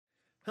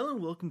Hello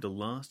and welcome to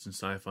Lost in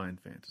Sci-Fi and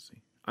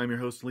Fantasy. I'm your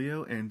host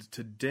Leo, and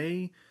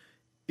today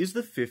is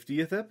the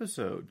 50th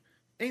episode.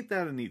 Ain't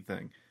that a neat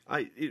thing?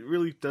 It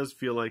really does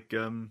feel like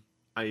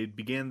I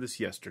began this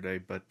yesterday,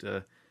 but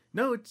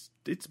no,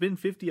 it's been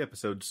 50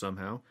 episodes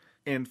somehow.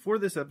 And for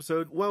this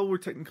episode, well, we're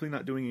technically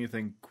not doing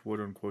anything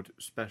quote-unquote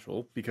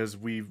special, because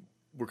we're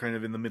kind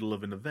of in the middle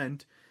of an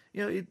event.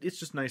 You know,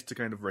 it's just nice to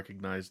kind of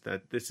recognize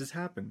that this has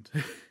happened.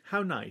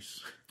 How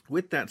nice.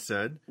 With that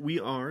said,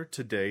 we are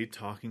today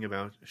talking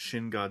about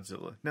Shin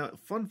Godzilla. Now,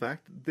 fun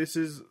fact, this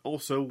is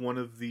also one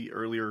of the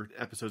earlier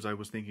episodes I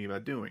was thinking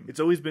about doing.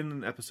 It's always been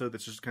an episode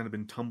that's just kind of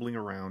been tumbling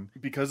around.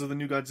 Because of the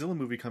new Godzilla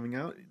movie coming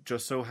out, it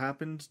just so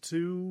happened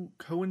to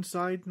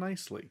coincide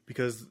nicely.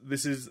 Because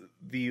this is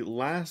the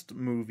last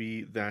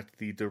movie that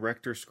the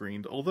director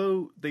screened,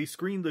 although they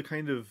screened the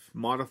kind of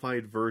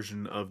modified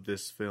version of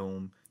this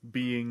film,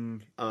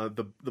 being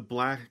the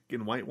black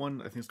and white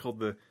one. I think it's called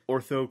the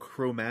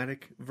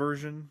orthochromatic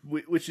version,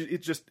 which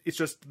it's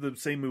just the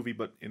same movie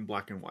but in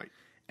black and white.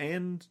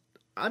 And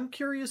I'm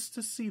curious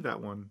to see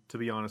that one, to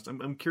be honest.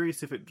 I'm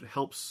curious if it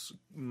helps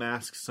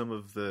mask some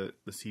of the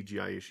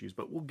CGI issues,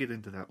 but we'll get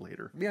into that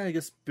later. Yeah, I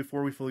guess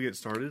before we fully get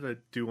started, I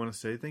do want to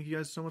say thank you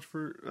guys so much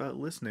for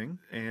listening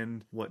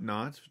and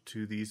whatnot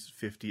to these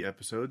 50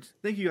 episodes.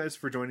 Thank you guys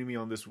for joining me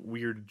on this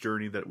weird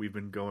journey that we've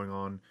been going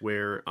on,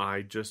 where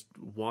I just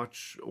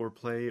watch or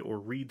play or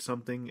read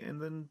something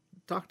and then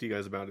talk to you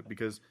guys about it,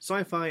 because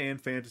sci-fi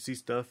and fantasy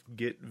stuff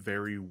get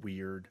very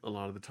weird a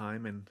lot of the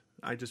time, and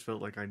I just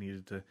felt like I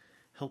needed to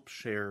help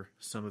share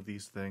some of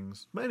these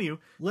things. But anyway,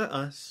 let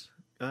us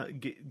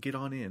get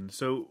on in.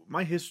 So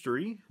my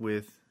history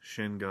with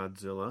Shin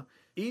Godzilla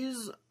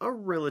is a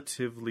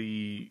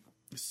relatively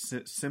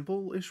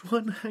simple-ish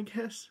one, I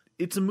guess.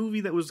 It's a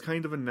movie that was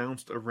kind of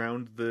announced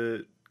around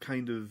the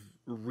kind of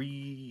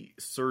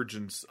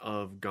resurgence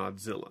of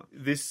Godzilla.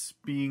 This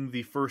being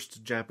the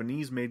first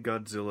Japanese-made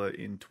Godzilla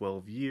in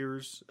 12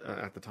 years,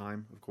 at the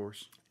time, of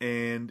course.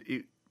 And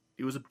it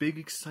was a big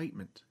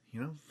excitement,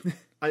 you know?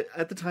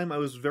 At the time, I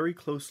was very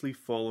closely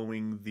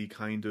following the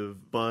kind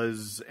of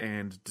buzz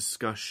and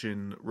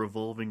discussion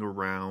revolving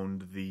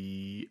around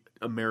the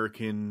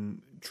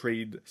American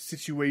trade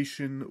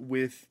situation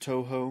with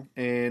Toho.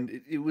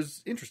 And it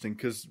was interesting,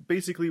 because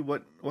basically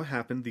what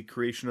happened, the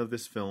creation of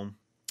this film,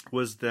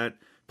 was that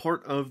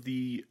part of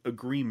the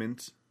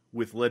agreement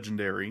with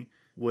Legendary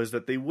was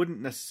that they wouldn't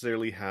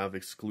necessarily have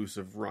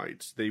exclusive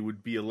rights. They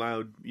would be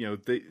allowed, you know,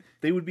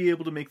 they would be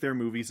able to make their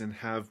movies and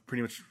have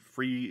pretty much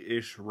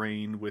free-ish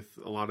reign, with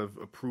a lot of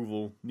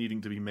approval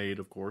needing to be made,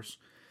 of course,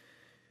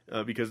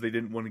 because they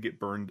didn't want to get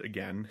burned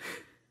again,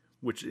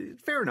 which is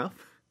fair enough.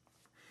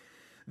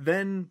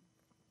 Then,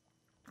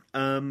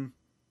 in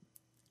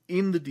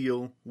the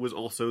deal was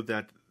also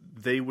that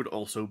they would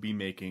also be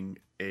making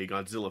a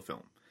Godzilla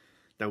film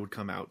that would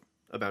come out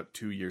about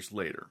 2 years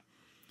later.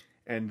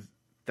 And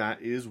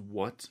that is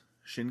what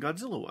Shin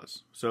Godzilla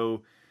was.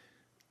 So,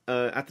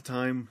 at the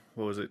time,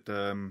 what was it?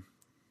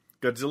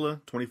 Godzilla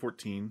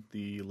 2014,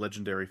 the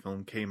Legendary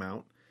film, came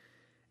out,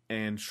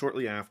 and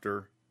shortly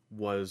after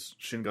was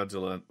Shin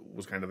Godzilla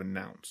was kind of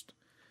announced.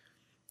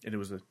 And it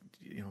was a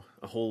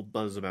whole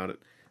buzz about it.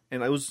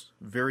 And I was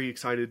very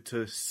excited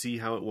to see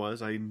how it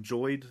was. I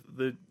enjoyed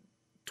the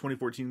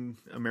 2014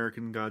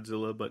 American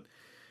Godzilla, but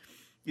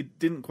it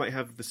didn't quite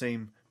have the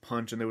same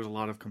punch, and there was a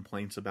lot of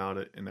complaints about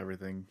it and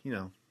everything. You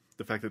know,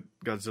 the fact that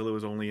Godzilla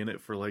was only in it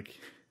for like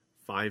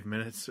 5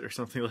 minutes or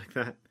something like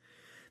that.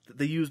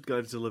 They used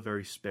Godzilla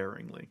very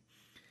sparingly.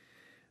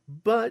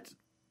 But,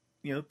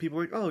 you know, people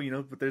are like, oh, you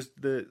know, but there's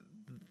the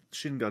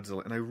Shin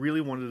Godzilla, and I really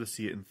wanted to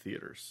see it in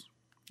theaters.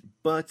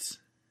 But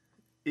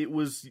it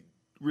was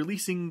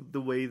releasing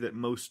the way that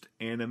most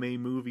anime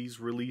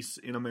movies release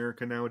in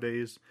America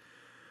nowadays,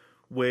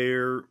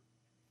 where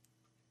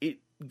it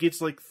gets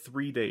like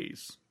 3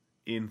 days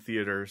in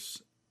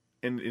theaters,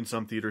 and in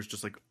some theaters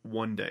just like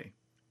 1 day.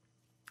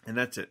 And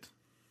that's it.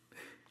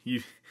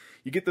 You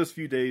get those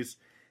few days,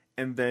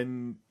 and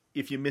then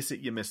if you miss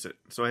it, you miss it.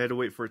 So I had to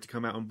wait for it to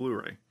come out on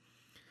Blu-ray.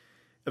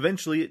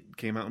 Eventually, it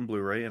came out on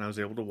Blu-ray, and I was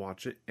able to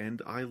watch it, and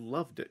I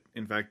loved it.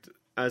 In fact,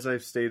 as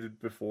I've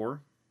stated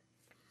before,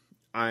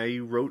 I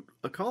wrote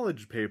a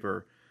college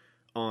paper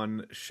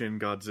on Shin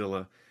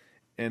Godzilla,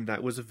 and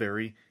that was a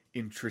very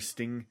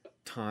interesting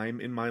time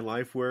in my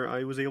life where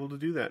I was able to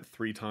do that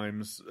 3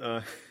 times.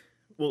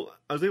 Well,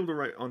 I was able to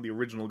write on the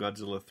original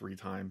Godzilla 3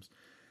 times,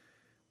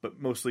 but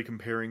mostly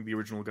comparing the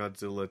original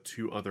Godzilla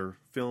to other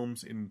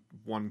films. In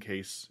one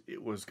case,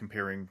 it was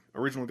comparing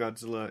original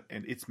Godzilla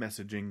and its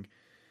messaging,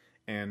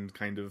 and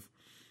kind of,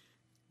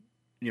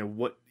 you know,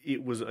 what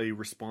it was a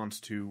response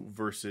to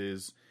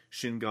versus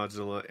Shin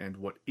Godzilla and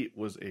what it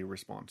was a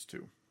response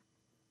to,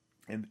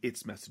 and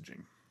its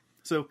messaging.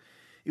 So,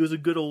 it was a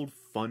good old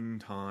fun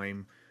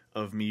time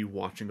of me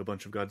watching a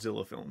bunch of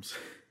Godzilla films.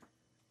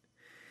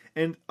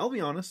 And I'll be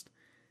honest,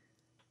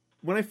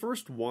 when I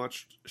first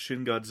watched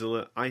Shin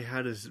Godzilla, I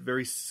had a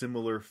very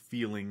similar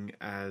feeling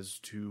as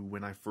to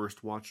when I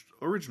first watched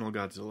original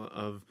Godzilla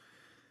of,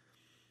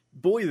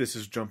 boy, this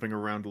is jumping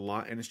around a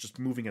lot, and it's just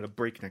moving at a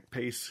breakneck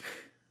pace.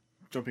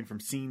 jumping from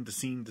scene to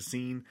scene to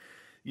scene.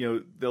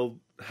 They'll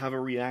have a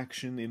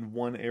reaction in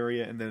one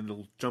area, and then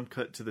it'll jump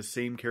cut to the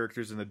same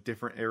characters in a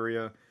different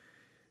area,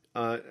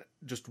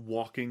 just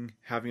walking,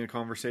 having a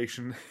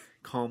conversation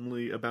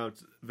calmly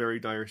about very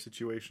dire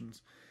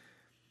situations.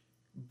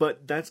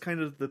 But that's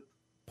kind of the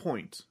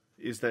point,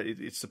 is that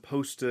it's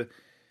supposed to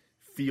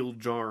feel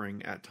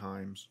jarring at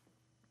times.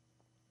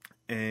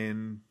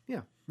 And,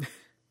 yeah.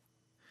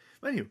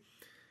 But anyway,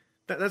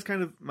 that's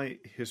kind of my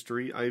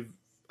history. I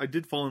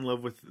did fall in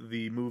love with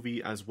the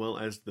movie as well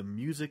as the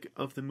music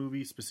of the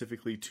movie,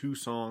 specifically 2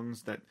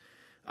 songs that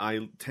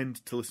I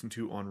tend to listen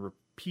to on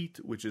repeat,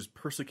 which is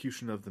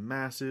Persecution of the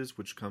Masses,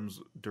 which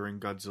comes during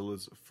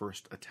Godzilla's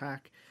first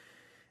attack,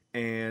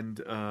 and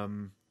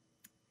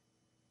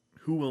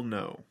Who Will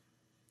Know,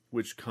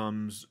 which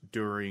comes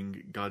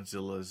during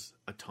Godzilla's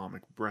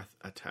atomic breath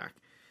attack.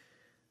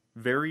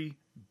 Very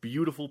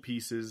beautiful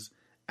pieces,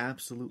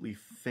 absolutely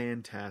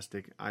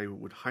fantastic. I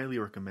would highly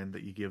recommend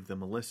that you give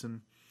them a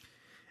listen.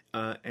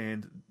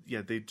 And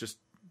yeah,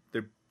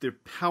 they're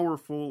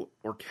powerful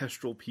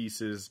orchestral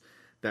pieces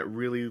that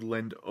really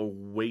lend a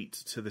weight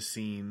to the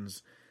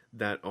scenes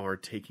that are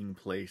taking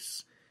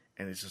place,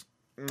 and it's just,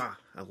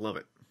 I love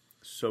it.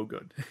 So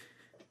good.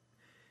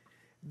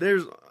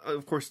 There's,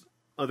 of course,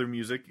 other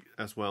music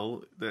as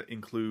well that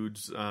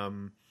includes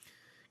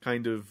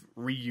kind of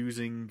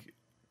reusing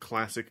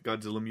classic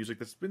Godzilla music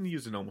that's been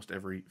used in almost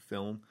every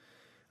film.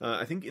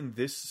 I think in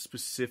this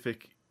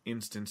specific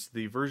instance,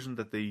 the version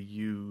that they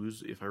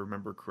use, if I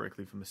remember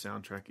correctly from the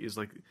soundtrack, is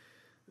like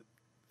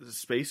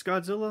Space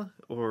Godzilla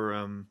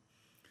or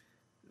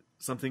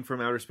something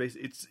from outer space.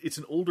 It's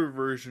an older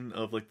version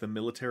of like the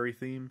military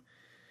theme,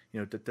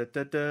 da da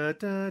da da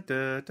da da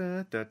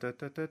da da da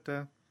da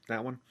da,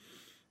 that one.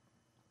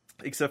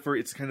 Except for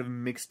it's kind of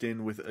mixed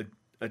in with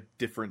a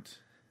different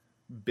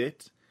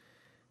bit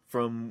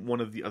from one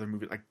of the other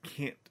movies. I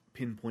can't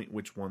pinpoint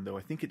which one though.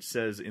 I think it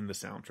says in the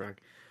soundtrack.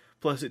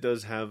 Plus, it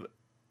does have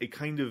a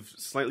kind of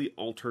slightly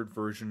altered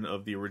version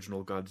of the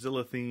original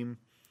Godzilla theme.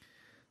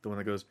 The one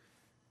that goes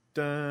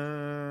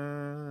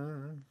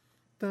dun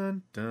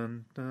dun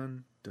dun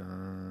dun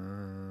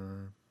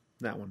dun.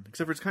 That one.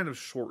 Except for it's kind of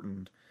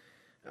shortened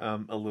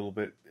a little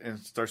bit, and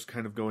it starts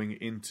kind of going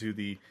into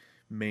the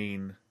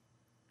main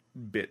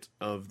bit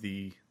of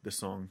the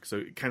song. So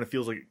it kind of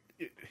feels like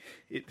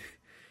it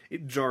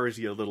jars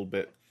you a little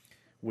bit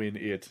when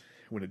it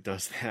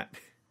does that.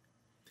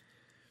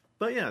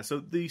 But yeah, so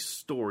the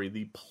story,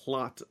 the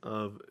plot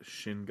of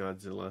Shin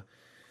Godzilla.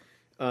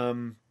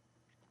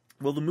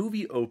 Well, the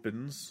movie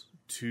opens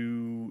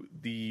to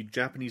the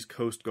Japanese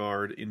Coast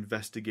Guard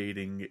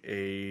investigating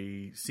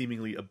a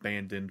seemingly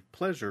abandoned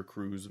pleasure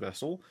cruise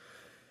vessel.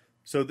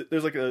 So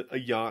there's like a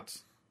yacht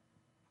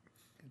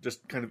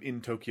just kind of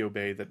in Tokyo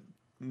Bay that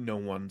no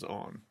one's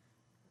on.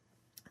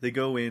 They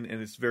go in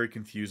and it's very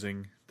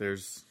confusing.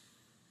 There's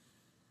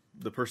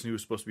the person who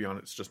was supposed to be on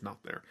it's just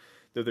not there.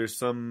 There's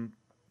some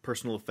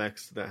personal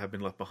effects that have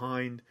been left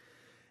behind,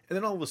 and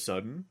then all of a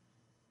sudden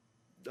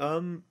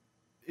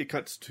it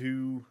cuts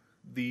to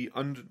the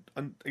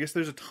I guess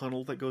there's a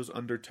tunnel that goes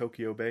under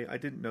Tokyo Bay. I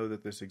didn't know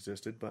that this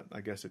existed, but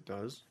I guess it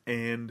does.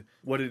 And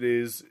what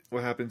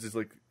happens is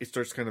like it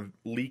starts kind of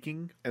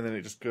leaking, and then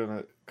it just kind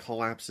of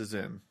collapses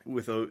in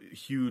with a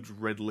huge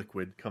red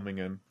liquid coming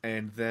in,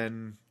 and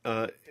then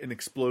an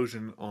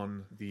explosion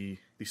on the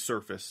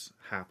surface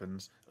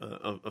happens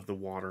of the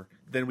water.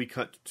 Then we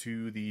cut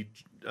to the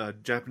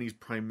Japanese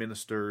Prime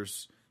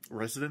Minister's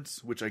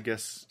residence, which I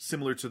guess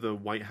similar to the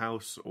White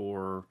House,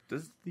 or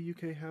does the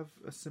UK have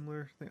a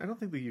similar thing? I don't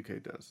think the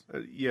UK does.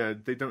 Yeah,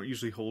 they don't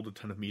usually hold a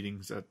ton of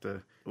meetings at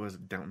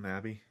Downton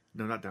Abbey?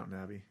 No, not Downton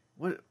Abbey.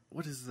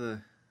 What is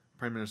the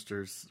Prime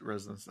Minister's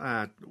residence?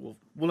 We'll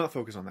not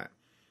focus on that.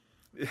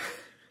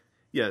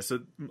 Yeah, so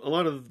a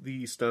lot of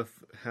the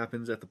stuff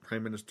happens at the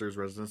Prime Minister's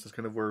residence. That's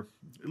kind of where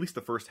at least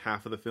the first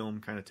half of the film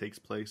kind of takes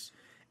place.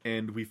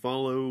 And we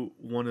follow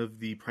one of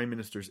the Prime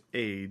Minister's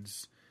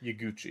aides,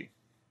 Yaguchi.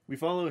 We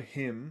follow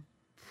him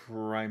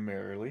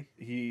primarily.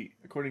 He,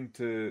 according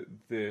to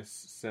this,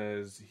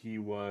 says he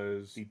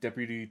was the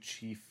Deputy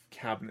Chief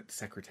Cabinet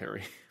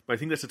Secretary. But I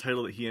think that's a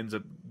title that he ends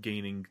up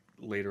gaining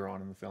later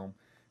on in the film.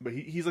 But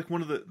he's like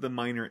one of the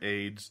minor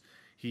aides.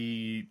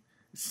 He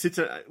sits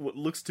at what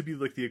looks to be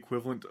like the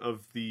equivalent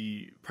of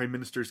the Prime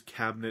Minister's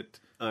cabinet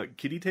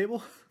kiddie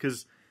table.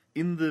 Because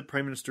in the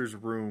Prime Minister's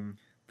room,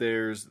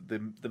 there's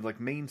the like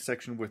main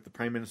section with the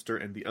Prime Minister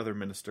and the other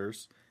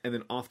ministers, and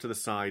then off to the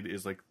side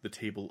is like the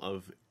table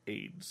of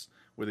aides,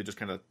 where they just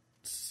kind of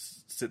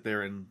sit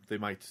there and they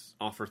might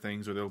offer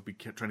things, or they'll be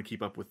trying to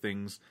keep up with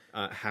things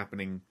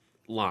happening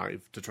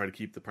live to try to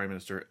keep the Prime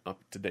Minister up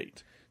to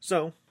date.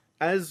 So,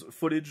 as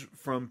footage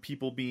from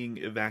people being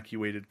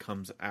evacuated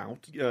comes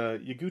out,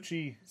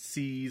 Yaguchi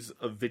sees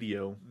a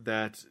video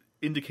that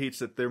indicates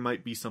that there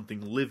might be something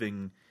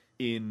living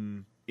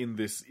in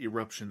this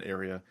eruption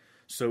area.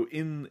 So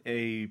in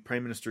a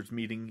Prime Minister's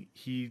meeting,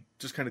 he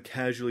just kind of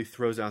casually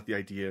throws out the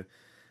idea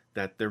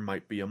that there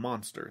might be a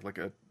monster, like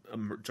a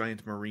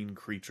giant marine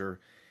creature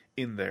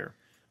in there.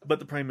 But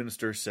the Prime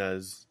Minister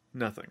says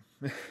nothing.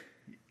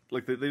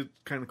 like they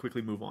kind of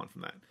quickly move on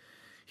from that.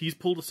 He's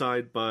pulled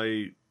aside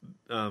by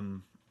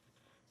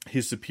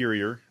his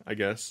superior, I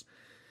guess,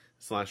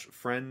 /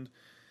 friend,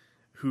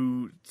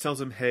 who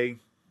tells him, "Hey,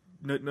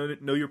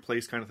 know your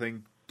place," kind of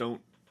thing.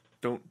 Don't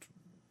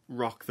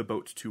rock the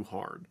boat too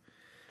hard,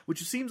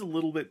 which seems a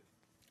little bit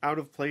out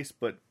of place,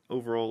 but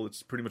overall,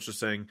 it's pretty much just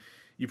saying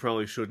you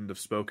probably shouldn't have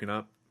spoken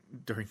up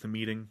during the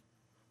meeting,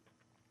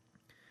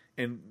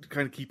 and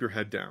kind of keep your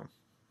head down.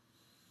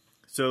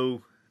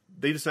 So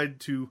they decided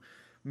to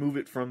move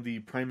it from the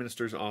Prime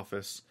Minister's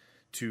office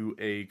to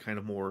a kind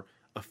of more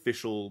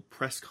official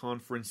press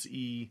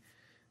conference-y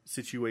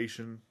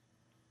situation.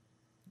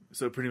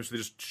 So pretty much they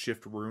just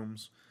shift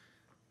rooms.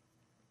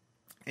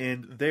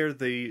 And there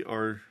they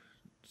are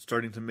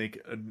starting to make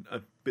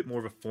a bit more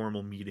of a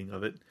formal meeting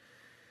of it,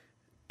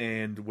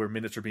 and where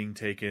minutes are being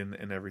taken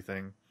and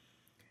everything.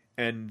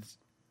 And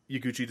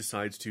Yaguchi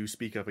decides to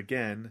speak up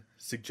again,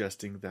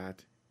 suggesting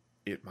that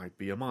it might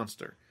be a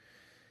monster.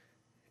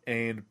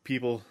 And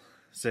people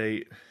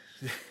say,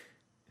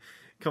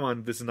 come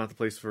on, this is not the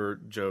place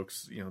for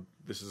jokes. You know,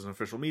 this is an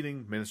official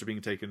meeting. Minutes are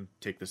being taken.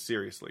 Take this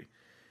seriously.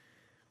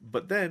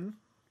 But then,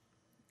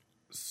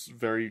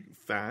 very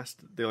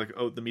fast, they're like,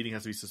 oh, the meeting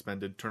has to be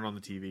suspended. Turn on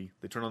the TV.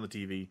 They turn on the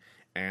TV,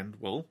 and,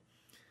 well,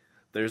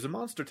 there's a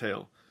monster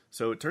tail.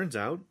 So it turns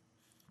out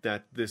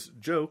that this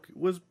joke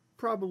was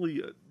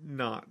probably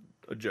not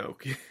a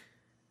joke.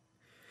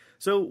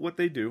 So what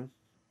they do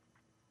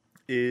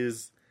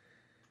is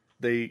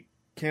they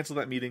cancel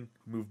that meeting,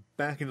 move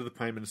back into the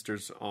Prime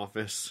Minister's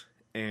office,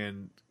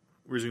 and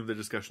resume the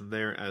discussion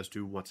there as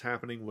to what's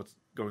happening, what's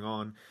going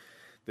on.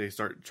 They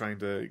start trying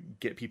to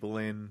get people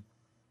in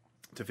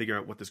to figure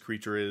out what this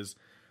creature is,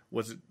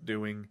 what's it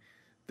doing.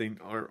 They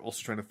are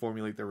also trying to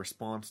formulate their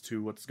response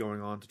to what's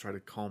going on to try to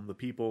calm the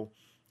people.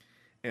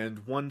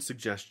 And one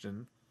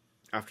suggestion,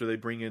 after they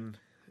bring in,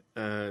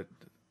 they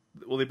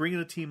bring in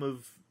a team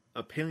of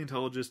a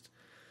paleontologist,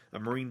 a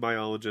marine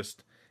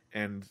biologist,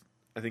 and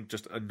I think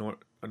just a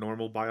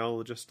normal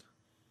biologist,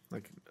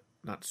 like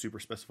not super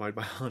specified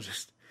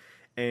biologist,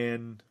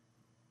 and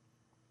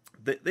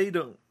they're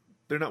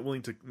not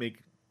willing to make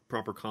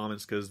proper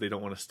comments because they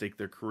don't want to stake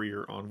their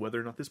career on whether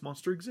or not this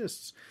monster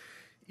exists,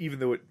 even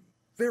though it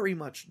very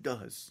much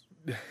does.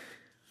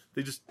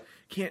 They just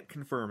can't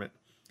confirm it.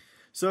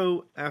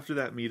 So after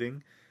that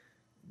meeting,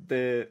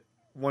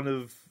 one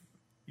of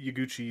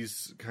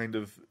Yaguchi's kind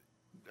of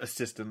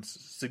assistants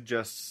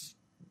suggests,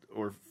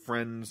 or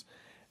friends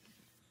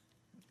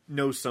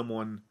know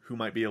someone who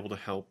might be able to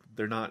help.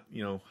 They're not,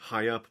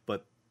 high up,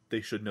 but they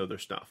should know their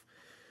stuff.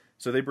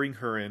 So they bring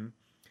her in,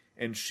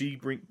 and she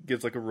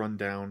gives like a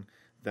rundown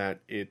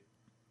that it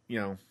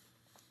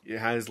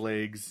has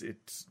legs,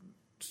 it's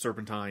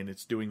serpentine,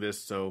 it's doing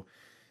this, so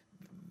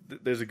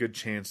there's a good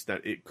chance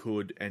that it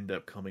could end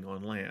up coming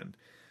on land.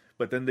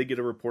 But then they get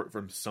a report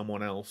from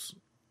someone else,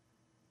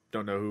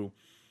 don't know who,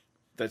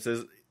 that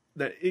says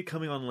that it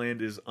coming on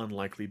land is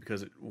unlikely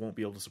because it won't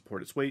be able to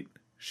support its weight.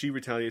 She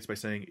retaliates by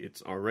saying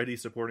it's already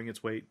supporting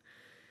its weight.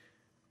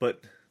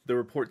 But the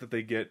report that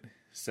they get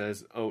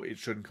says, oh, it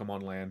shouldn't come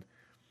on land.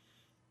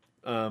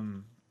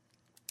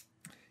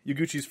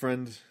 Yaguchi's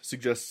friend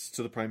suggests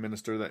to the Prime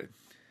Minister that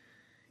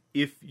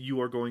if you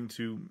are going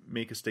to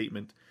make a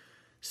statement,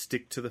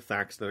 stick to the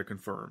facts that are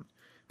confirmed.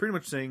 Pretty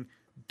much saying,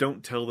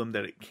 don't tell them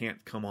that it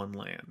can't come on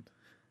land.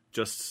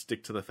 Just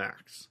stick to the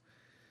facts.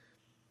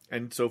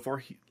 And so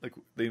far,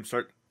 they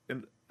start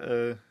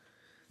a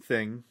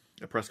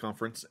press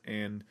conference,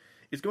 and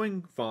it's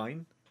going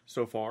fine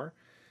so far.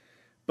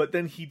 But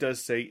then he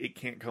does say it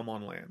can't come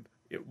on land.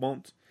 It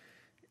won't.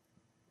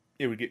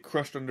 It would get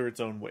crushed under its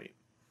own weight.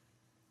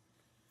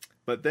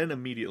 But then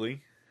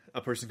immediately,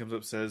 a person comes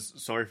up, says,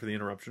 sorry for the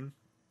interruption,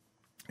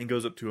 and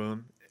goes up to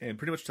him and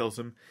pretty much tells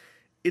him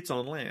it's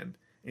on land.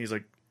 And he's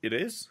like, it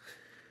is?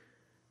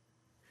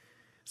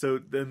 So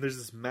then there's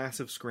this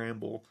massive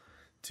scramble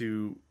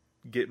to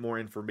get more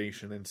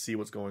information and see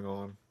what's going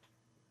on,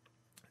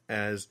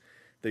 as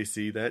they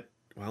see that,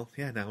 well,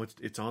 yeah, now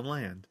it's on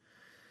land.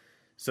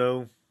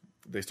 So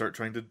they start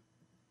trying to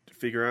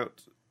figure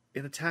out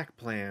an attack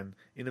plan,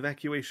 an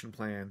evacuation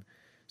plan.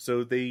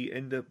 So they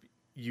end up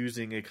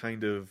using a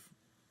kind of,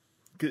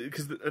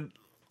 because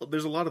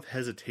there's a lot of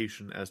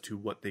hesitation as to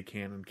what they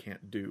can and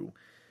can't do,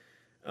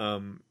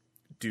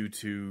 due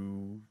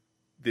to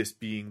this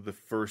being the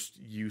first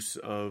use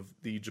of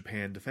the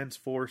Japan Defense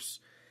Force,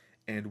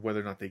 and whether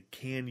or not they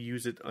can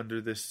use it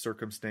under this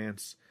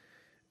circumstance,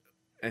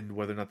 and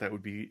whether or not that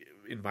would be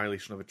in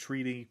violation of a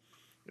treaty,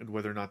 and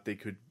whether or not they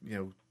could,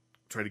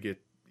 try to get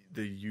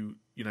the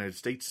United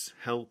States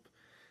help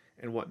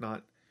and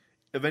whatnot.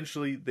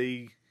 Eventually,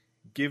 they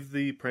give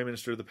the Prime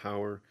Minister the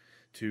power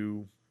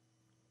to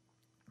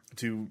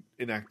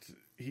enact.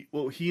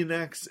 He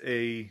enacts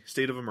a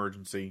state of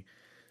emergency,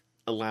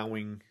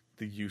 allowing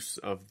the use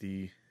of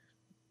the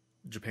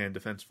Japan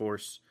Defense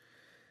Force,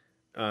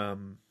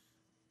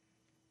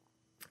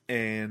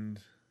 and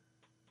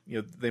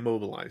they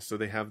mobilize. So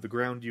they have the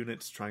ground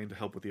units trying to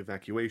help with the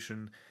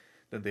evacuation.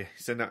 Then they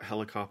send out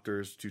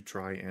helicopters to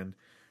try and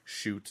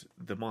shoot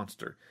the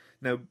monster.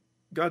 Now,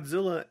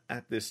 Godzilla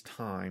at this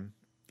time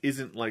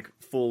isn't like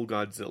full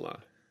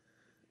Godzilla.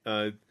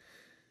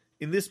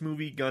 In this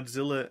movie,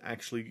 Godzilla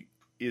actually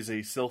is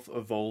a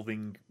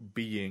self-evolving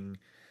being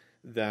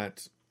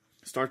that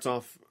starts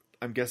off,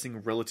 I'm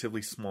guessing,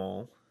 relatively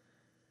small,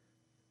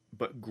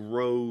 but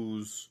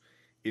grows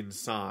in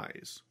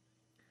size.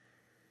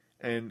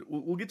 And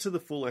we'll get to the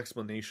full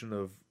explanation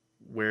of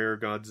where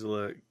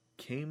Godzilla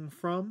came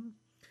from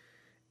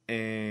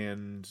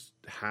and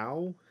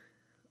how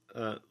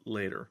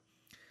later.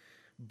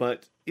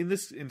 But in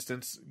this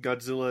instance,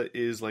 Godzilla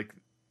is like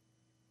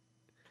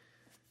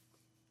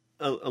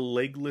a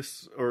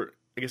legless, or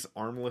I guess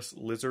armless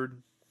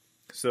lizard.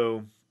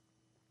 So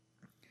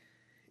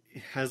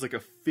it has like a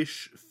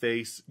fish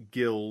face,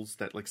 gills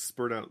that like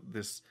spurt out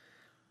this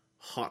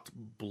hot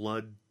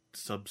blood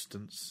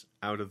substance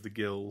out of the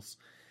gills.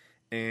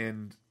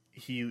 And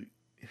he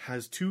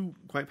has two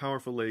quite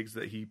powerful legs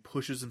that he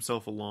pushes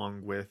himself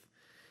along with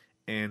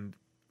and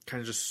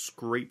kind of just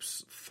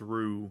scrapes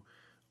through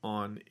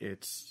on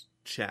its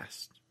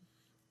chest.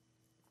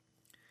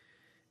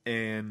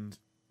 And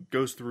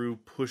goes through,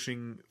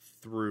 pushing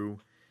through,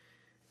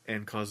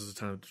 and causes a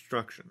ton of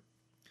destruction.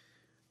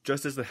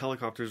 Just as the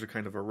helicopters are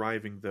kind of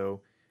arriving,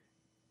 though,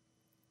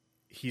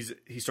 he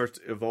starts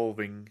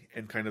evolving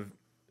and kind of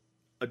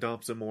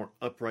adopts a more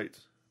upright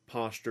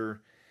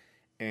posture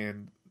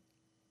and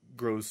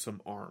grows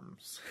some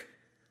arms.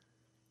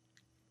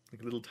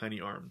 Like little tiny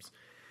arms.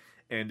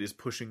 And is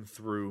pushing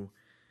through.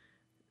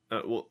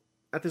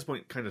 At this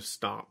point, kind of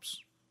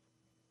stops.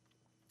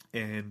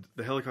 And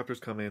the helicopters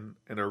come in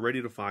and are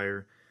ready to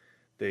fire.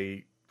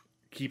 They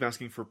keep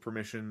asking for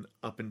permission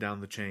up and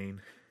down the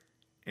chain.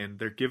 And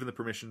they're given the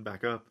permission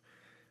back up.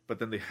 But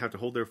then they have to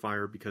hold their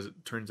fire because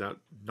it turns out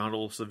not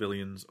all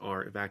civilians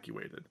are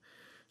evacuated.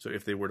 So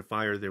if they were to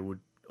fire, there would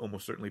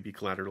almost certainly be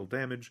collateral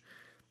damage.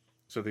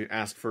 So they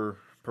ask for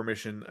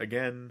permission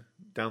again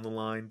down the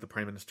line. The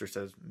Prime Minister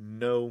says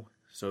no.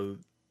 So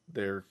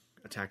their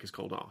attack is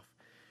called off.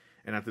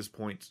 And at this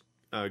point,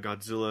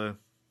 Godzilla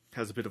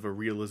has a bit of a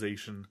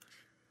realization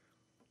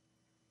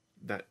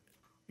that,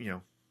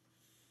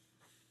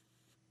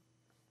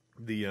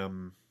 the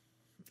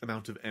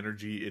amount of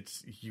energy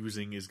it's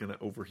using is going to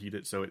overheat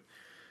it, so it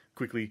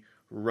quickly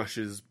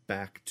rushes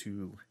back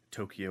to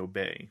Tokyo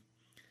Bay.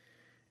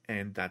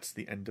 And that's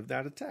the end of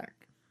that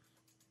attack.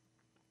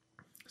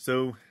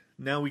 So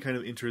now we kind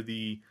of enter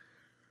the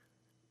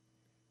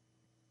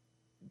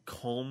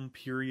calm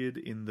period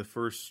in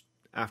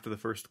after the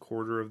first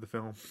quarter of the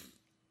film,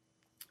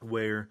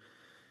 where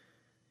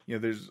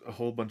there's a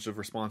whole bunch of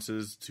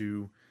responses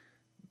to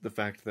the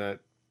fact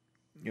that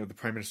the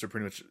Prime Minister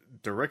pretty much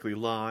directly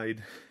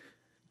lied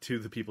to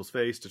the people's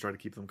face to try to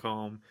keep them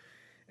calm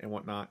and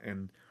whatnot,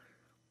 and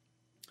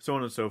so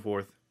on and so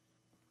forth.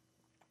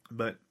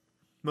 But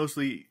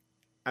mostly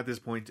at this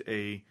point,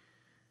 a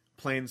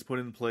plan's put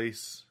in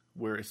place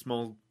where a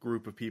small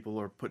group of people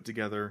are put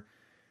together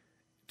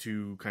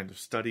to kind of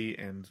study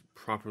and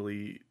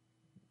properly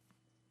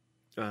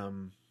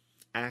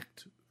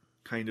act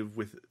kind of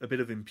with a bit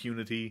of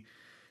impunity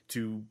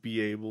to be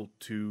able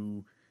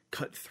to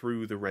cut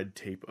through the red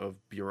tape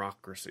of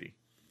bureaucracy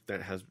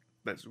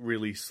that's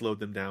really slowed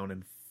them down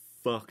and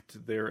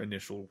fucked their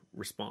initial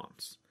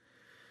response.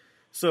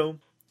 So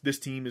this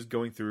team is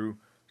going through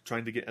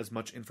trying to get as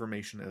much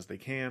information as they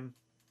can.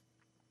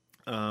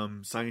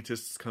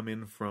 Scientists come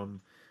in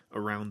from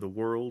around the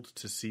world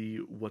to see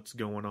what's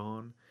going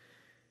on.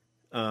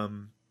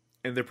 And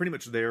they're pretty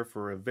much there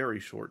for a very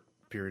short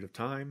period of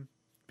time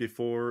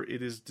before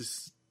it is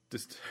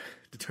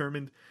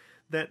determined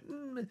that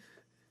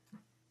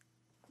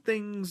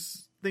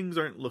things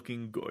aren't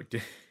looking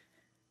good.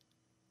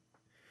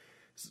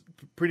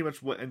 Pretty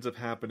much what ends up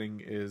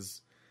happening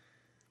is,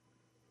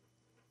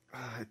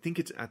 I think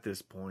it's at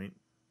this point,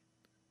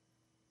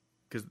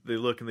 because they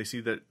look and they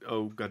see that,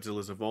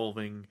 Godzilla's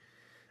evolving,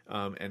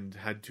 and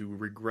had to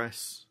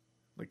regress,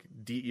 like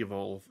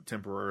de-evolve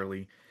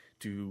temporarily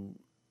to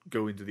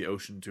go into the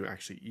ocean to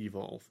actually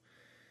evolve.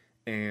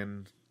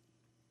 And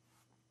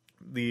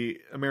the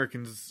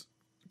Americans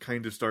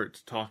kind of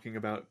start talking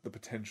about the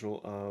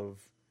potential of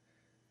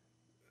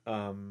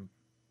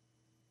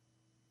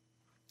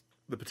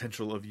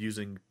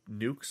using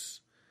nukes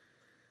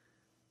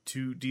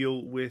to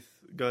deal with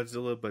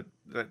Godzilla, but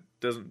that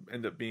doesn't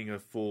end up being a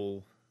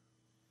full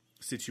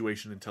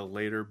situation until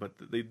later. But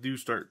they do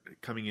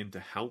start coming in to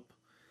help,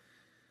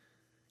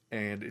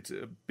 and it's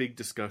a big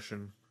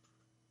discussion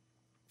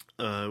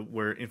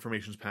where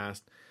information's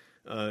passed.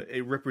 A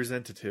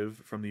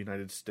representative from the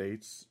United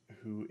States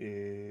who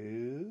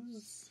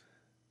is...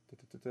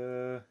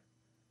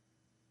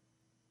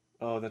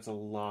 Oh, that's a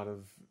lot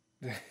of...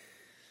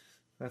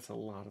 That's a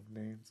lot of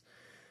names.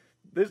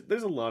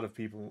 There's a lot of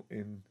people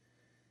in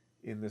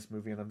this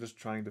movie, and I'm just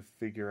trying to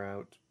figure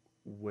out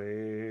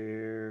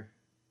where...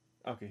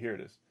 Okay, here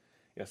it is.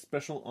 Yeah,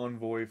 Special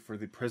Envoy for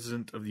the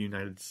President of the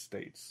United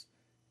States,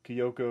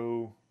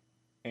 Kyoko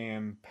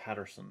Ann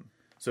Patterson.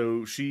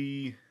 So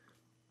she's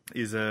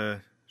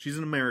an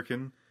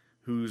American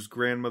whose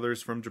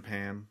grandmother's from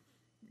Japan,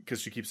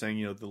 because she keeps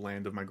saying, the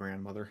land of my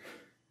grandmother.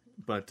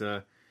 But,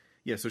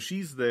 yeah, so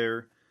she's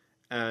there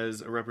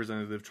as a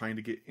representative trying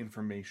to get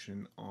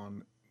information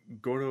on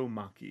Goro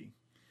Maki,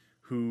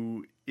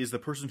 who is the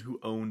person who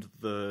owned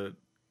the,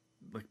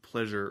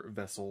 pleasure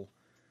vessel,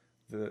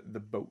 the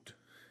boat.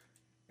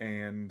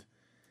 And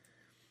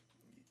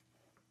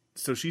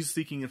so she's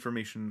seeking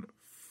information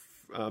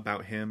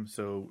about him,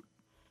 so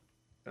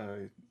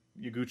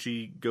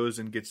Yaguchi goes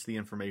and gets the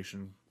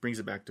information, brings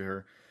it back to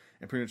her,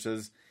 and pretty much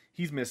says,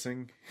 he's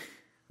missing.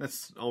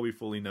 That's all we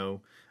fully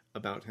know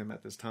about him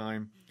at this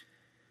time.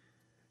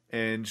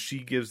 And she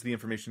gives the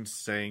information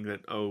saying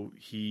that,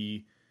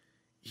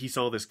 he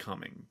saw this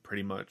coming,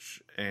 pretty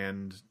much,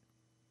 and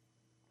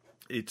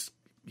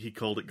he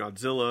called it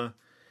Godzilla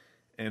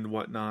and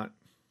whatnot.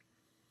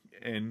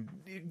 And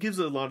it gives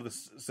a lot of the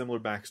similar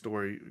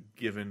backstory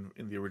given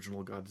in the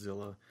original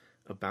Godzilla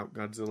about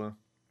Godzilla.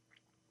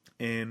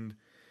 And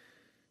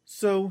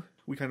so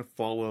we kind of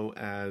follow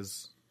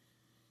as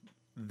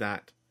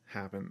that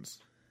happens.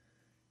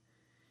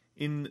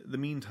 In the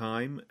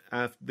meantime,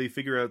 they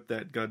figure out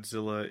that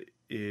Godzilla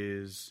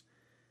is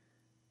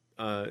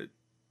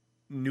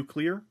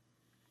nuclear.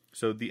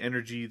 So the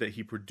energy that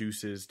he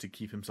produces to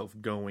keep himself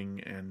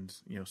going and,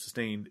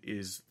 sustained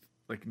is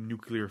like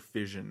nuclear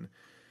fission.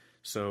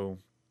 So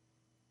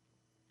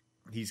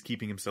he's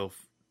keeping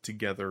himself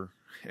together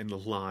and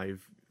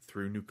alive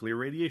through nuclear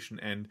radiation.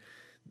 And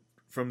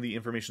from the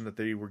information that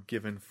they were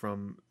given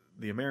from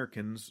the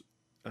Americans,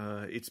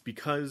 it's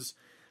because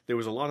there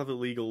was a lot of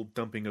illegal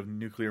dumping of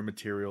nuclear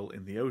material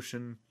in the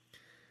ocean.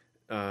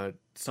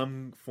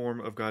 Some form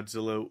of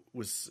Godzilla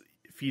was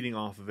feeding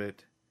off of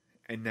it,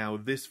 and now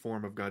this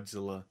form of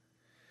Godzilla...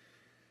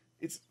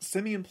 It's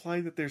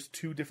semi-implied that there's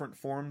two different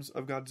forms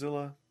of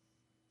Godzilla.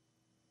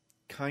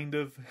 Kind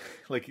of.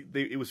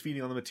 It was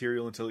feeding on the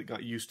material until it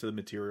got used to the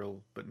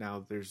material, but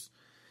now there's...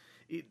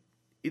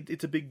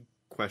 It's a big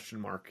question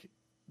mark,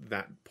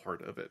 that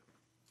part of it.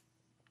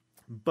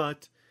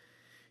 But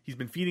he's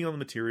been feeding on the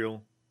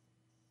material,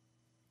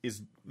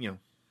 is,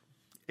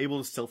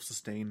 able to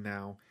self-sustain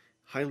now,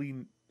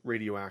 highly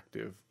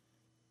radioactive.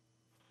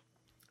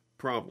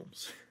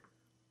 Problems.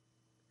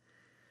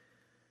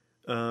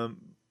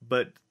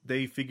 But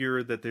they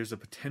figure that there's a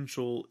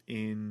potential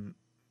in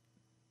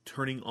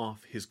turning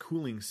off his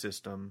cooling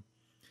system,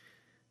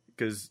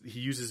 because he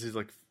uses his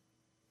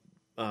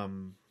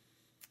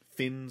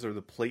fins or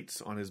the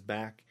plates on his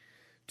back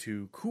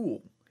to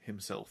cool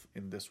himself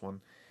in this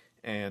one,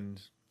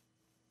 and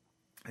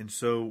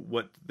so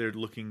what they're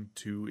looking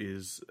to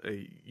is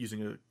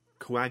using a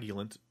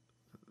coagulant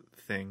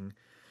thing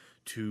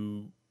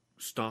to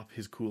stop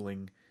his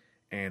cooling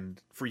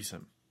and freeze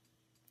him.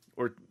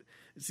 Or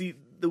see,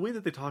 the way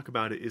that they talk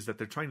about it is that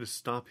they're trying to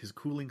stop his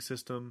cooling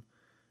system,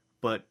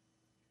 but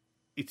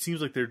it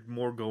seems like they're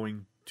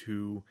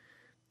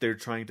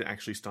trying to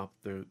actually stop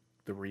the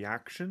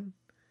reaction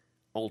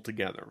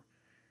altogether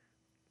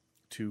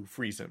to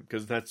freeze him,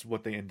 because that's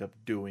what they end up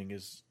doing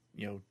is,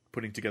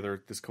 putting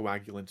together this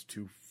coagulant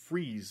to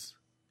freeze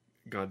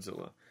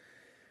Godzilla.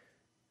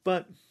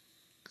 But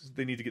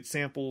they need to get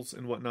samples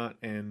and whatnot,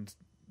 and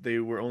they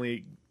were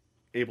only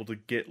able to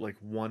get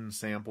one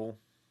sample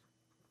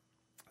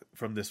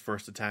from this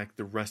first attack.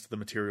 The rest of the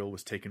material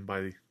was taken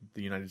by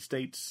the United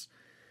States,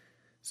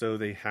 so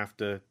they have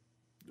to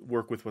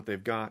work with what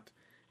they've got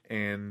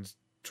and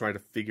try to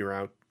figure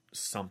out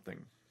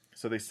something.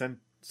 So they send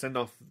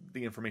off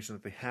the information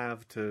that they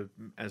have to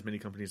as many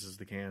companies as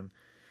they can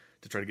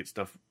to try to get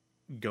stuff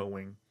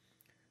going.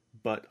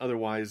 But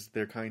otherwise,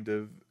 they're kind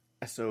of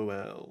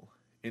SOL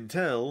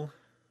until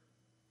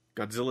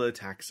Godzilla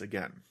attacks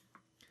again.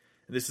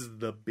 And this is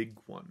the big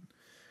one.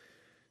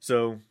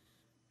 So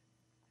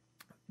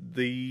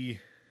they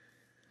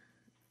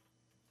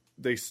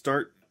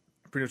start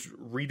pretty much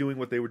redoing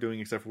what they were doing,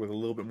 except for with a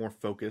little bit more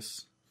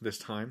focus this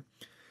time.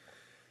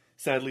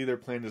 Sadly, their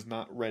plan is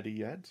not ready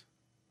yet,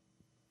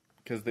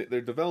 because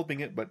they're developing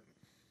it, but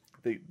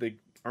they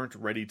aren't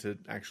ready to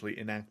actually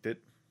enact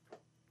it.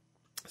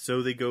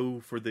 So they go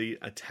for the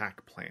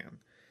attack plan.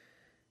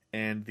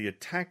 And the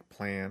attack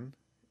plan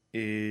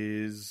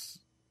is,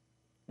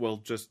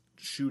 just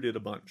shoot it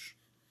a bunch.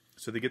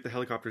 So they get the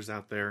helicopters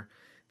out there,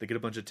 they get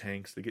a bunch of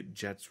tanks, they get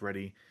jets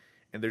ready,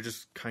 and they're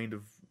just kind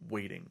of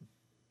waiting.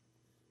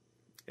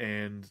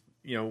 And,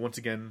 once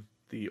again,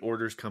 the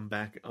orders come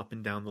back up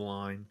and down the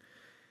line,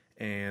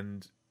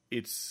 and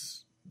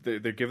they're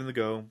given the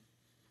go.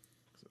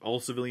 All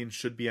civilians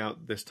should be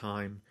out this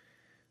time,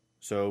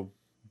 so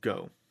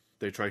go.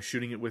 They try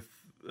shooting it with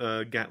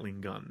a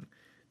Gatling gun.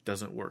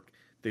 Doesn't work.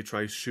 They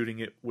try shooting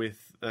it with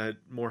a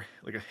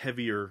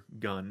heavier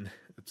gun.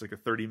 It's like a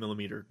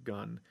 30mm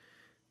gun.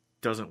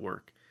 Doesn't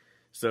work.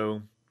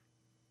 So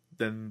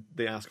then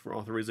they ask for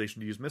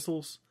authorization to use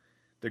missiles.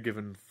 They're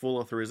given full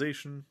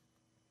authorization,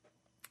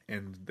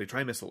 and they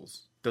try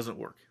missiles. Doesn't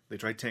work. They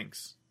try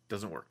tanks.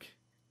 Doesn't work.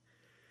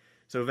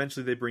 So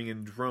eventually they bring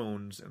in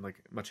drones and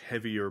much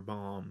heavier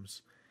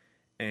bombs,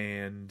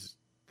 and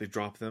they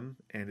drop them,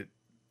 and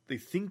they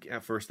think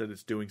at first that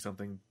it's doing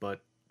something,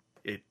 but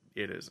it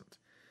isn't.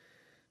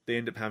 they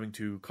end up having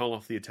to call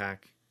off the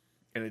attack,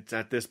 and it's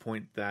at this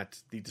point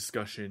that the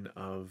discussion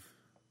of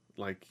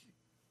like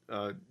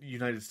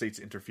United States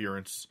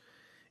interference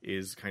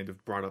is kind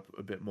of brought up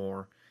a bit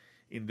more.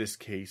 In this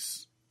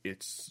case,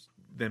 it's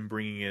them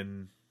bringing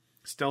in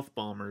stealth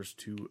bombers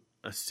to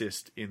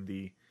assist in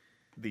the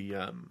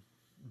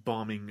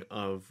bombing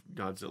of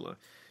Godzilla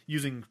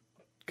using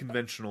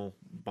conventional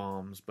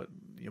bombs, but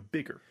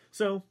bigger.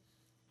 So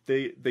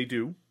they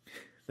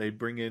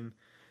bring in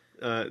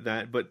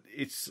that, but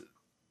it's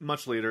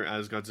much later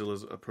as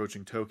Godzilla's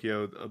approaching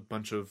Tokyo. A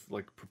bunch of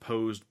like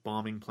proposed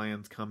bombing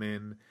plans come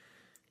in,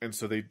 and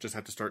so they just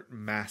have to start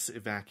mass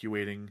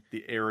evacuating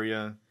the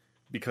area.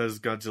 Because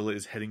Godzilla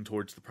is heading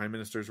towards the Prime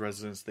Minister's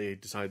residence, they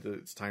decide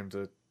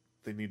that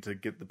they need to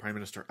get the Prime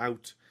Minister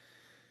out,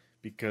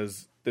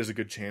 because there's a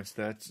good chance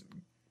that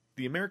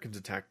the Americans'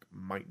 attack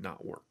might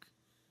not work.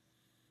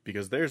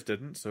 Because theirs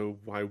didn't, so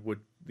why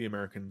would the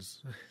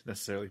Americans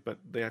necessarily? But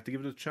they have to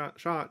give it a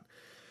shot,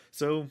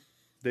 so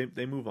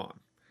they move on.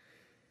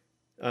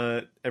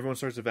 Everyone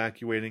starts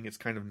evacuating. It's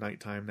kind of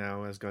nighttime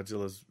now as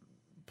Godzilla's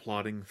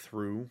plodding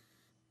through.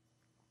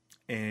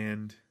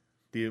 And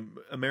the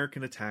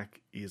American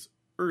attack is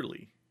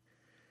early.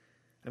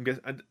 I'm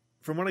guessing,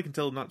 from what I can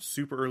tell, not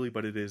super early,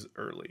 but it is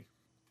early.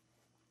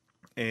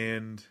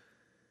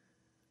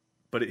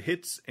 But it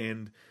hits,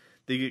 and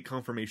they get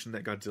confirmation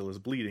that Godzilla is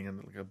bleeding,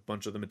 and like a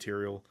bunch of the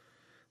material,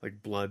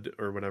 like blood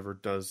or whatever,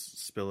 does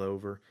spill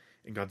over,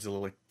 and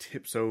Godzilla like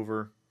tips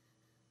over,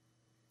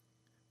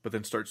 but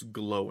then starts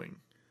glowing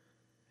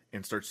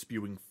and starts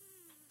spewing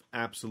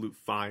absolute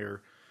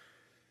fire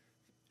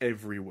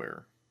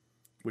everywhere,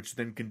 which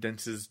then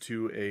condenses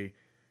to a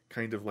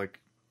kind of like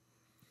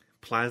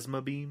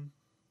plasma beam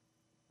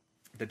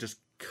that just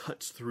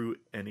cuts through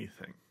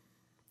anything.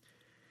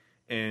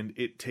 And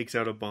it takes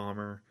out a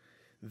bomber.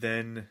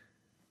 Then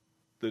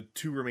the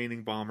two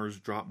remaining bombers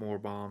drop more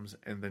bombs,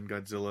 and then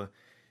Godzilla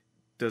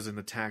does an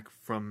attack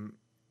from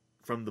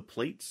the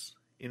plates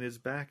in his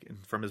back,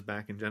 and from his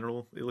back in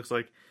general, it looks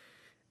like.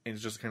 And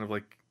it's just kind of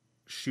like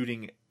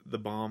shooting the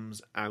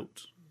bombs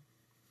out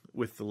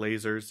with the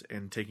lasers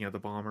and taking out the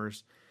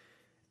bombers.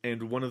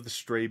 And one of the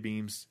stray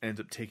beams ends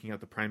up taking out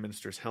the Prime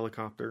Minister's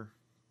helicopter.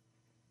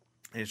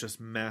 And it's just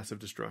massive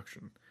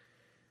destruction.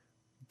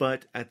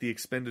 But at the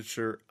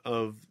expenditure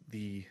of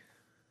the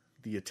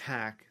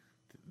attack,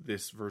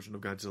 this version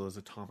of Godzilla's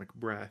atomic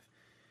breath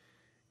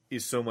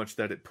is so much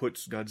that it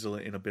puts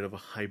Godzilla in a bit of a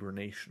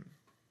hibernation.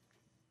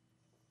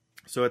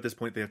 So at this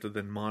point, they have to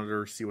then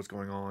monitor, see what's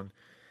going on,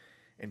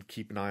 and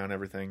keep an eye on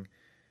everything.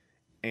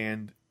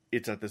 And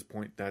it's at this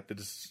point that the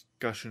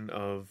discussion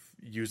of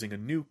using a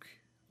nuke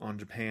on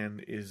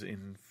Japan is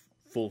in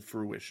full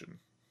fruition.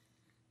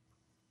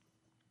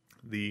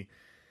 It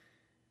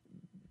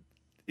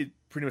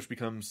pretty much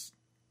becomes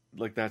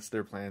like that's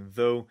their plan,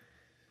 though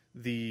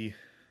the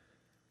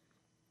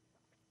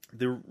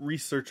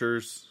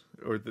researchers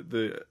or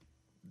the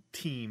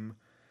team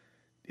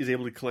is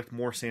able to collect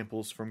more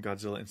samples from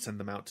Godzilla and send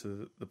them out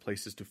to the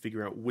places to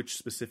figure out which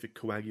specific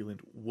coagulant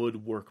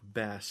would work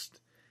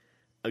best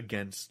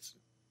against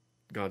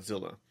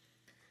Godzilla.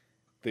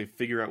 They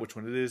figure out which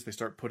one it is, they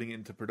start putting it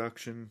into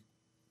production,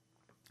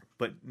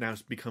 but now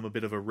it's become a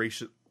bit of a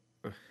race.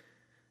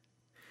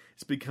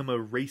 It's become a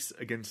race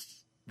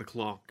against the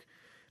clock,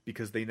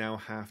 because they now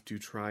have to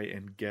try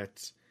and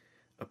get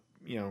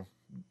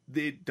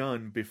it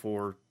done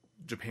before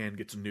Japan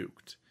gets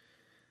nuked.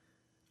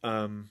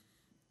 And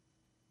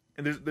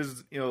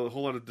there's a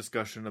whole lot of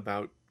discussion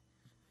about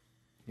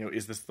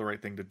is this the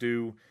right thing to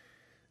do?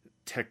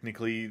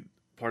 Technically,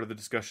 part of the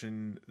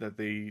discussion that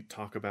they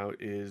talk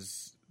about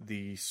is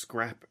the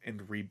scrap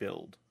and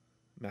rebuild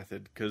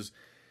method, because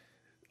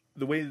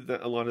the way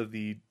that a lot of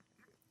the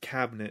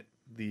cabinet,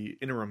 the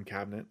interim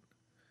cabinet,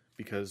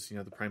 because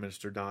the Prime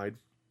Minister died,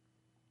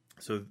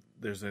 so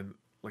there's a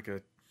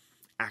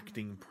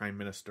acting Prime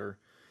Minister.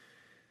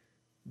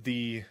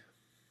 The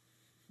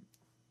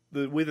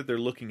way that they're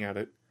looking at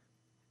it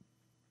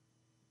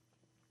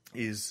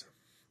is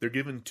they're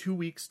given 2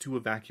 weeks to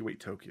evacuate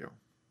Tokyo,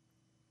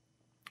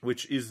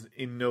 which is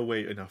in no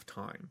way enough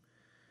time.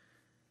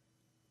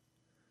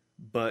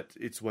 But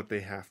it's what they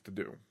have to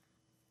do.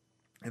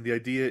 And the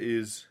idea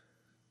is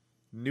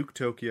nuke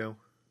Tokyo,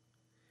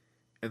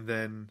 and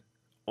then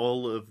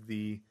all of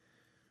the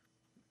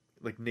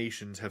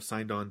nations have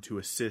signed on to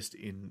assist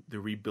in the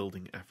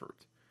rebuilding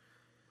effort.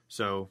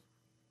 So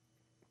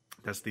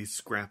that's the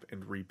scrap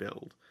and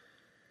rebuild.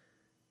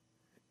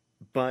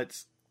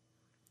 But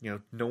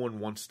no one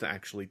wants to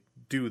actually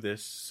do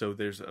this, so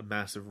there's a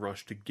massive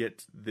rush to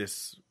get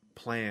this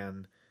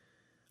plan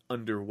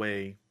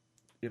underway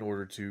in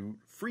order to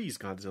freeze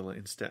Godzilla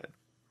instead.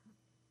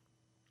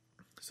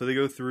 So they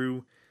go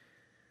through,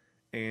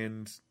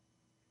 and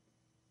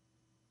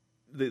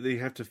they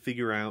have to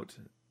figure out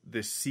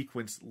this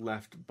sequence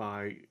left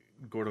by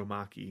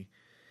Goromaki,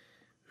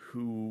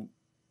 who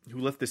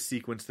left this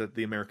sequence that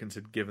the Americans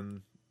had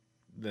given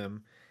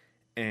them,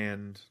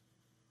 and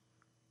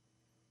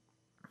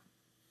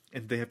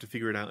they have to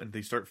figure it out, and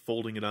they start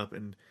folding it up,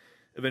 and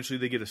eventually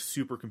they get a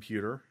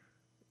supercomputer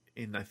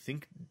in, I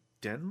think,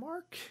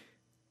 Denmark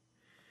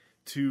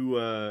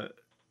to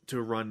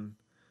run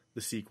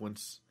the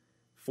sequence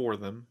for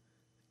them,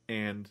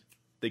 and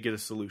they get a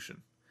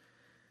solution.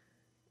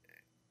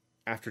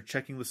 After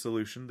checking the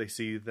solution, they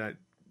see that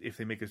if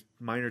they make a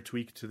minor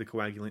tweak to the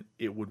coagulant,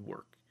 it would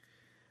work.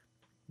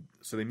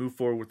 So they move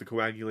forward with the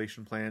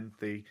coagulation plan.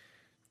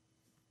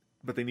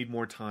 But they need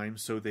more time,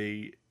 so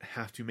they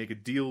have to make a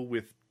deal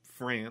with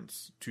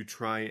France to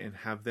try and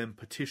have them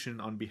petition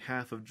on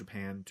behalf of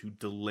Japan to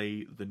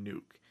delay the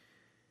nuke.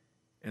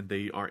 And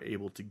they are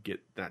able to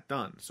get that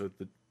done. So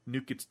the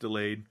nuke gets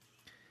delayed,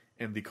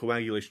 and the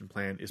coagulation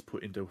plan is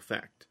put into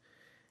effect.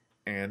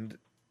 And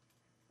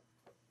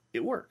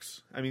it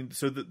works. I mean,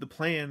 so the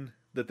plan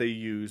that they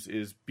use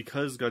is,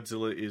 because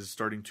Godzilla is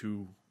starting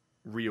to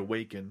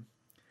reawaken,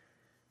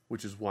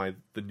 which is why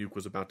the nuke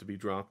was about to be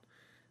dropped,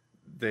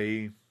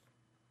 they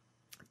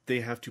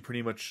have to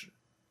pretty much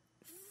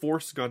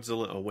force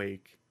Godzilla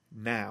awake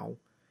now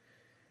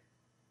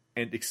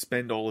and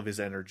expend all of his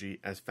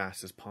energy as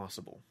fast as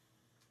possible.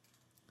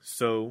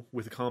 So,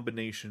 with a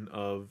combination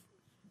of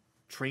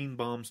train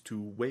bombs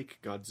to wake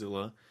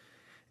Godzilla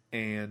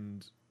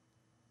and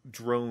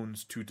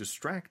drones to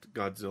distract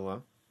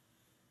Godzilla,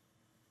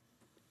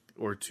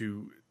 or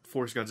to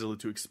force Godzilla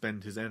to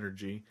expend his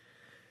energy,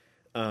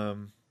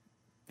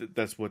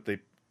 that's what they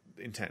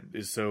intend.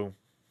 Is so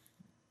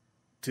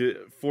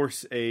to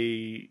force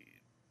a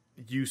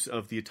use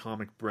of the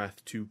atomic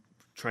breath to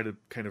try to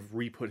kind of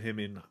re-put him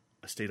in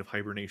a state of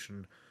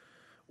hibernation,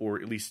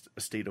 or at least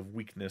a state of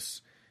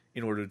weakness,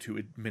 in order to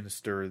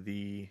administer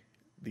the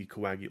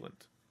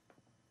coagulant.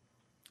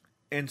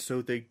 And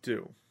so they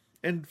do.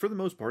 And for the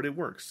most part, it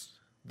works.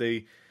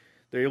 They're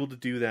able to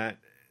do that,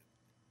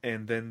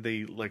 and then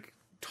they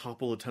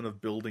topple a ton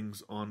of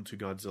buildings onto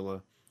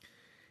Godzilla,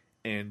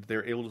 and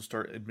they're able to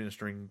start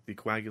administering the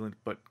coagulant,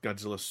 but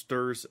Godzilla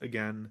stirs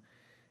again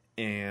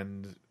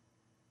and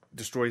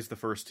destroys the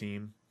first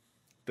team.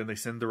 Then they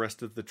send the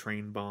rest of the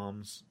train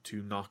bombs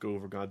to knock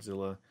over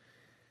Godzilla.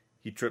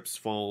 He trips,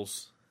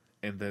 falls,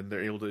 and then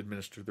they're able to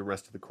administer the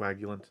rest of the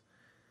coagulant.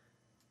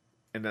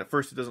 And at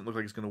first it doesn't look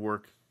like it's going to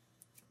work,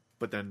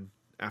 but then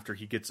after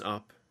he gets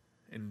up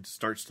and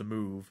starts to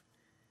move,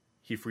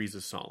 he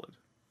freezes solid.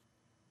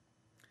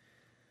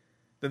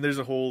 Then there's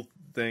a whole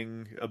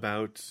thing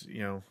about,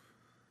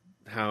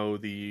 how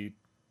the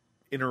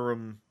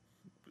interim,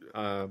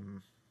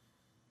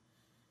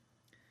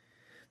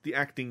 the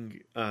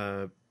acting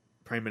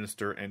prime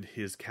minister and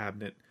his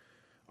cabinet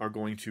are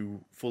going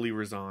to fully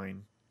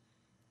resign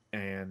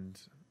and,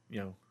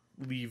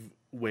 leave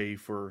way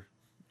for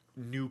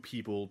new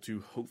people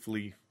to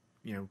hopefully,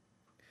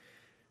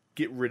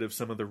 get rid of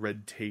some of the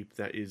red tape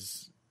that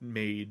is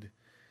made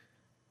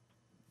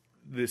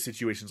the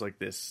situations like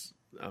this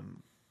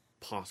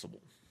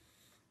possible.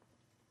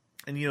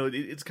 And,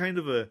 it's kind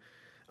of a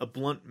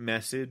blunt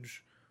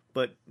message,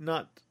 but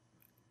not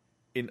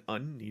an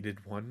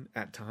unneeded one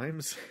at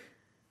times.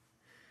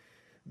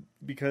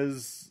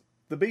 Because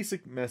the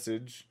basic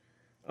message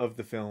of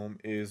the film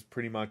is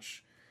pretty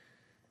much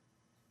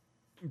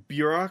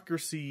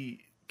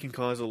bureaucracy can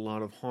cause a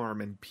lot of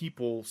harm, and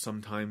people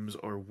sometimes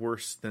are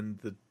worse than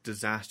the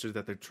disaster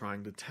that they're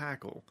trying to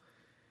tackle.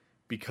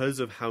 Because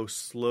of how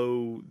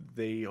slow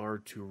they are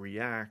to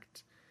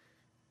react,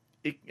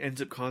 it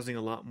ends up causing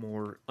a lot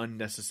more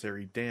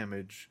unnecessary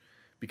damage,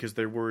 because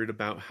they're worried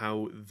about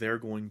how they're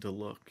going to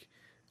look,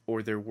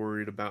 or they're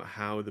worried about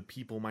how the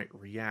people might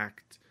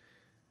react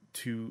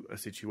to a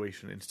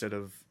situation instead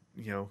of,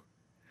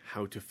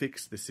 how to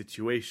fix the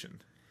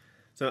situation.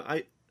 So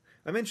I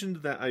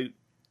mentioned that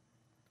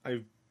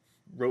I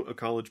wrote a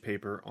college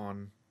paper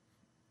on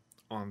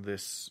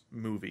this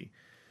movie.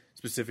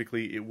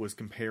 Specifically, it was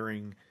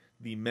comparing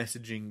the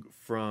messaging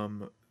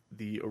from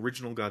the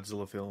original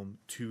Godzilla film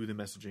to the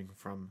messaging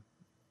from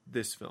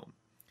this film.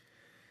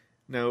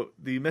 Now,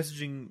 the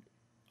messaging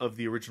of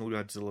the original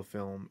Godzilla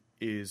film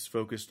is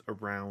focused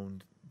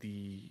around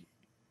the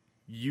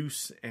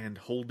use and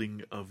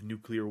holding of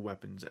nuclear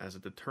weapons as a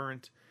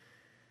deterrent,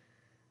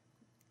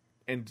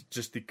 and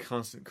just the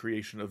constant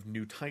creation of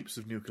new types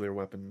of nuclear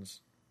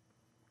weapons,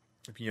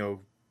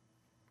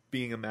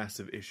 being a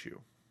massive issue.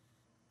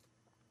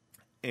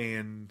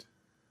 And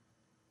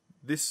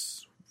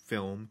this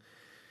film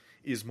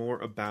is more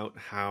about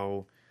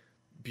how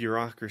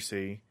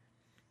bureaucracy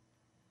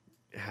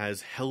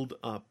has held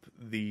up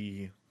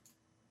the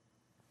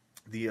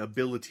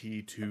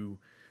ability to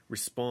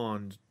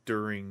respond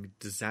during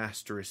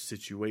disastrous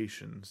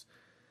situations.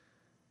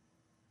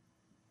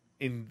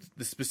 In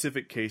the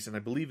specific case, and I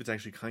believe it's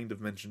actually kind of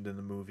mentioned in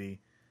the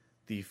movie,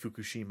 the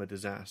Fukushima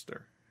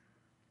disaster.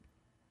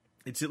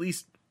 It's at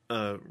least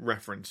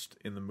referenced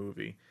in the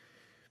movie,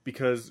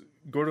 because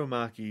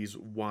Gordomaki's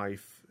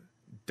wife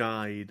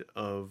died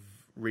of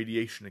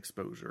radiation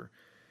exposure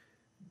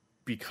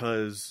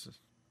because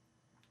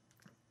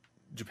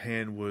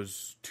Japan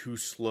was too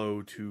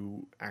slow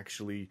to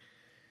actually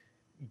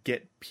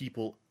get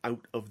people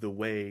out of the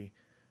way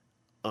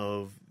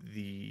of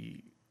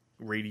the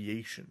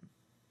radiation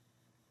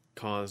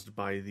caused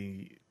by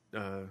the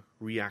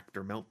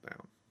reactor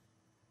meltdown.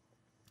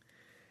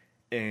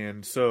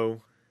 And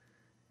so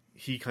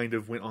he kind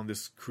of went on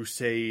this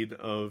crusade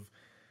of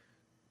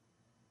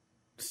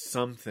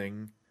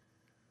something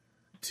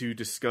to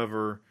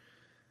discover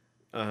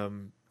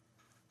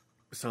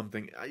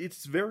something.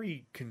 It's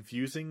very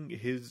confusing,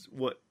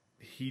 what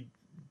he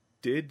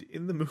did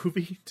in the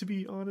movie, to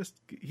be honest.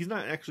 He's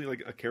not actually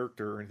like a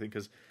character or anything,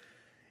 because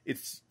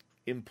it's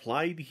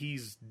implied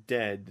he's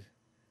dead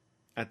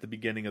at the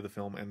beginning of the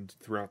film and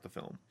throughout the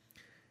film.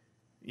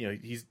 You know,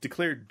 he's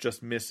declared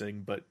just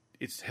missing, but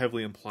it's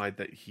heavily implied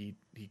that he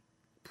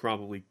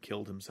probably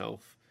killed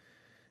himself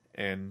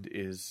and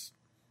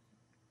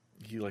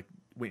he like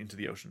went into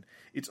the ocean.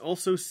 It's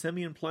also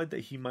semi-implied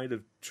that he might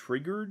have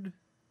triggered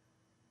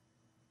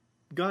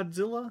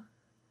Godzilla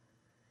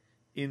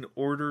in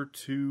order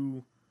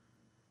to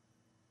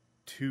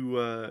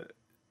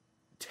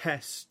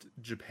test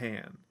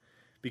Japan,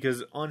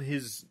 because on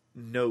his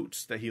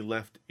notes that he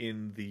left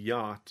in the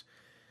yacht,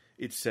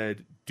 it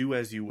said, "Do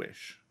as you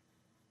wish,"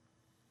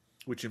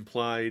 which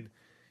implied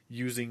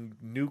using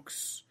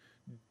nukes,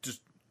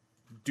 just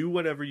do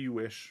whatever you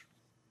wish,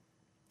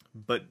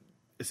 but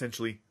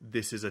essentially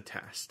this is a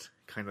test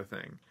kind of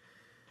thing.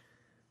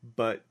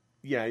 But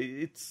yeah,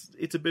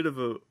 it's a bit of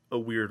a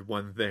weird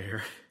one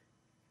there.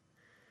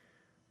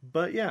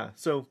 But yeah,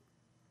 so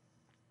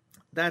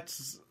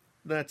that's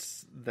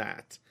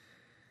that.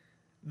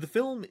 The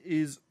film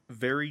is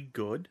very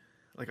good.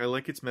 Like, I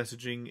like its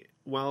messaging.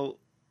 While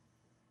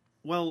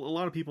a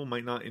lot of people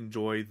might not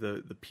enjoy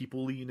the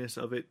people-liness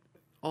of it,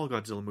 all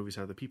Godzilla movies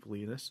have the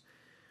people-liness.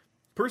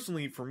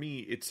 Personally, for me,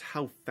 it's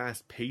how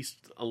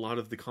fast-paced a lot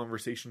of the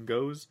conversation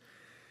goes.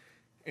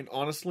 And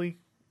honestly,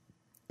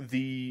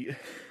 the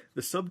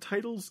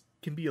subtitles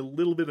can be a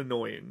little bit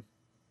annoying,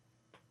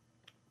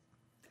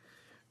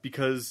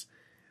 because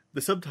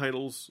the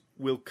subtitles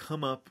will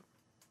come up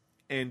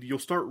and you'll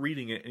start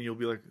reading it and you'll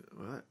be like,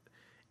 what?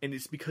 And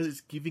it's because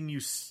it's giving you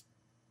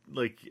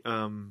like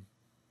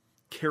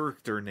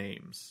character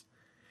names.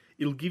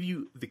 It'll give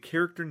you the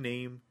character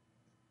name,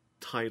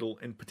 title,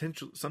 and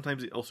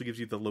sometimes it also gives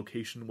you the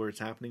location where it's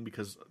happening,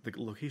 because the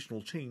location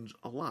will change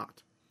a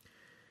lot.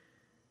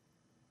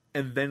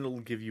 And then it'll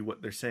give you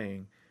what they're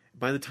saying.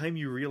 By the time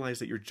you realize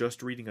that you're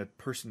just reading a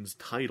person's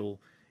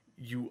title,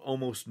 you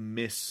almost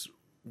miss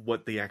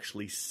what they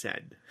actually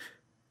said,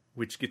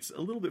 which gets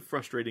a little bit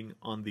frustrating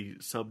on the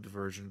subbed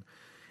version.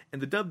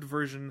 And the dubbed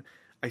version,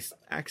 I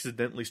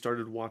accidentally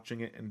started watching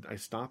it and I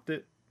stopped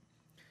it,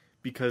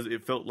 because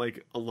it felt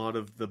like a lot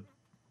of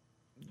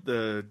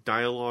the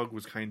dialogue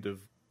was kind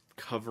of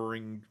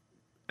covering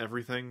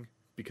everything,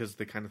 because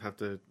they kind of have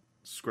to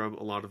scrub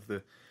a lot of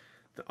the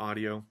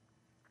audio.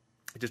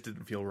 It just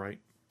didn't feel right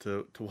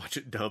to watch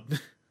it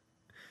dubbed.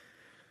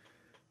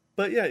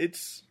 But yeah,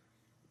 it's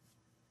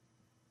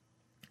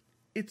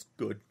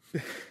good.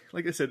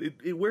 Like I said,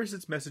 it wears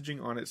its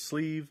messaging on its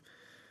sleeve,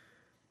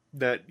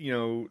 that, you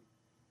know,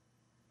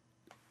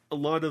 a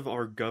lot of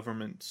our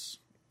governments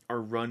are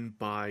run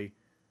by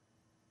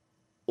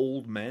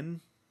old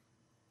men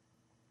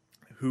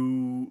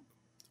who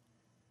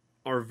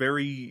are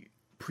very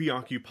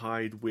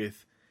preoccupied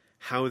with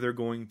how they're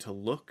going to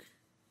look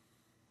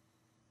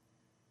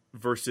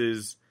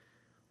versus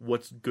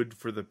what's good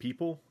for the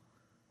people.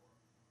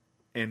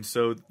 And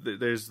so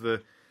there's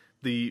the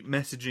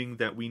messaging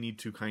that we need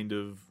to kind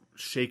of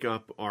shake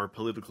up our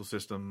political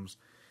systems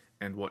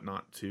and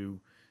whatnot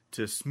to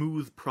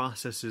smooth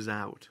processes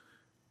out.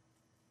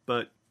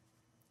 But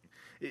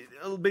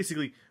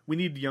basically, we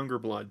need younger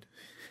blood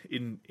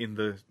in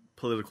the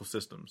political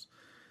systems.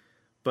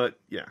 But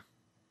yeah.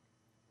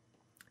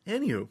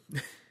 Anywho.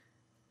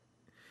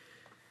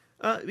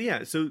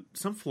 Yeah, so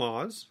some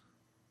flaws.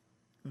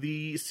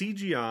 The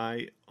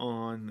CGI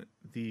on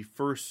the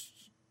first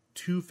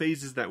two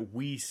phases that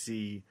we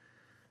see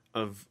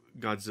of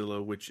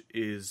Godzilla, which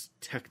is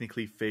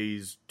technically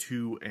phase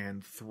 2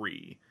 and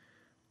 3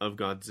 of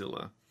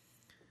Godzilla.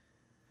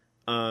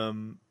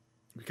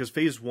 Because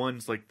phase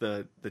 1's like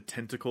the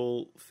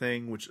tentacle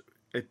thing, which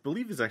I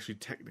believe is actually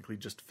technically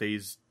just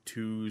phase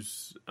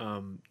 2's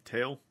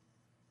tail.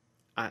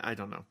 I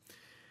don't know.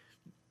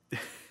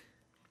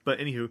 But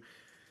anywho,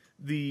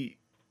 the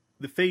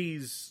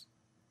phase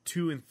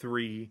 2 and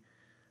 3,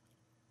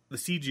 the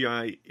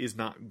CGI is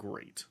not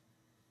great.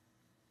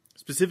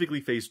 Specifically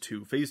phase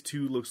 2. Phase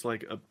 2 looks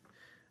like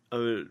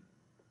a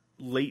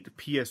late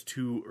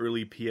PS2,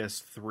 early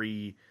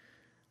PS3,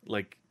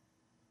 like,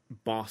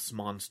 boss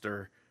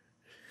monster.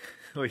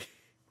 like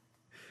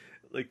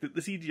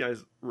the CGI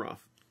is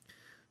rough.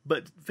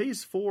 But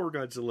phase 4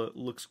 Godzilla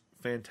looks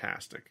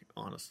fantastic,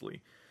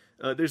 honestly.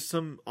 There's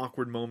some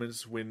awkward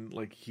moments when,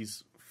 like,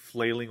 he's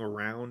flailing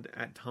around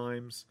at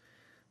times,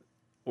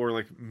 or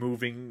like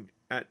moving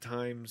at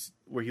times,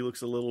 where he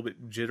looks a little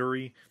bit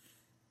jittery,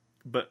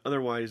 but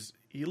otherwise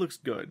he looks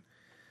good.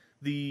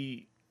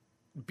 The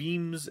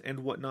beams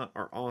and whatnot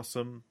are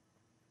awesome.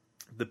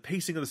 The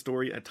pacing of the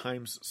story at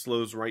times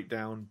slows right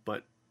down,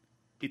 but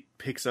it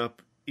picks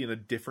up in a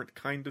different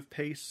kind of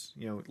pace,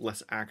 you know,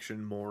 less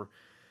action, more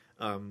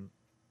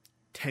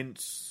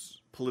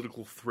tense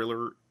political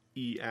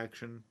thriller-y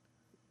action.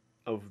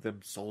 of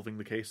them solving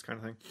the case kind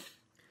of thing.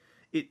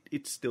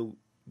 It's still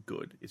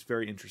good. It's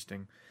very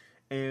interesting.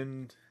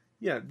 And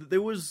yeah,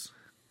 there's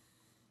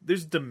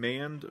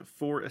demand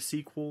for a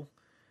sequel,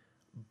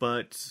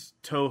 but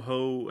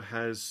Toho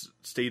has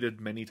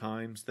stated many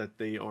times that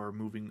they are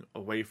moving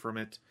away from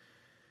it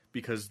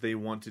because they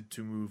wanted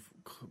to move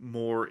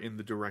more in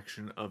the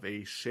direction of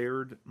a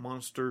shared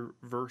monster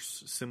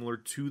verse, similar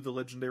to the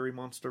legendary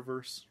monster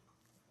verse.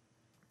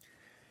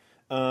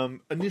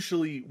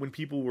 Initially, when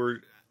people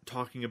were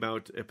talking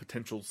about a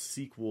potential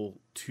sequel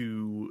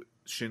to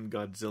Shin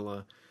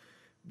Godzilla,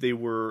 they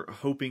were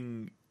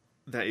hoping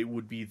that it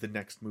would be the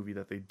next movie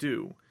that they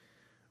do.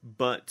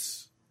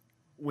 But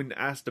when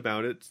asked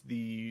about it,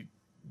 the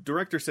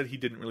director said he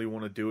didn't really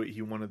want to do it.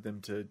 He wanted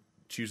them to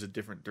choose a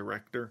different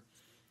director.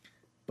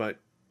 But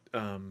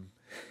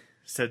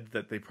said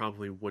that they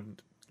probably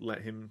wouldn't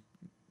let him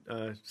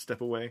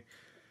step away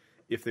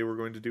if they were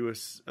going to do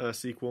a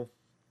sequel.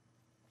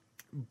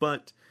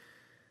 But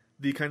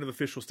the kind of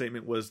official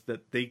statement was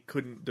that they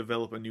couldn't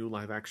develop a new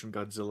live-action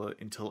Godzilla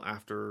until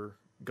after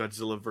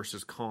Godzilla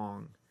vs.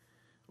 Kong,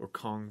 or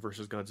Kong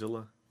vs.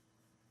 Godzilla,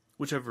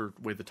 whichever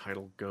way the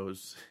title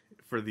goes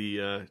for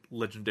the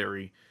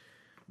legendary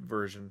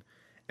version.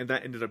 And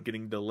that ended up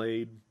getting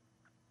delayed.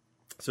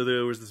 So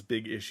there was this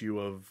big issue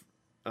of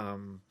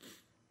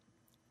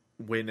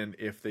when and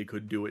if they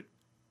could do it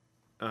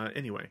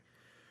anyway.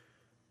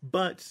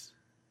 But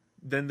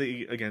then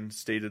they again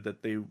stated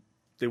that they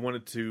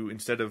wanted to,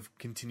 instead of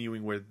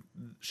continuing where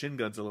Shin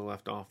Godzilla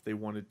left off, they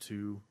wanted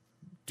to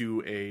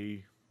do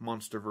a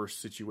MonsterVerse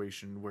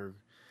situation where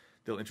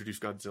they'll introduce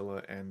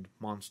Godzilla and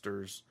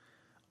monsters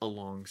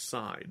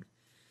alongside.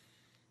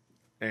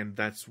 And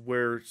that's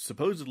where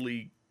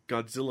supposedly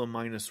Godzilla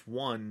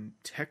 -1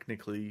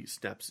 technically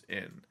steps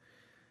in,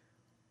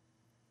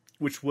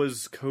 which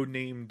was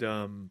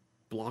codenamed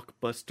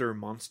Blockbuster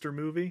Monster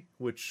Movie,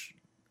 which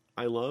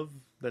I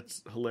love.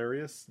 That's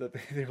hilarious that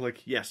they're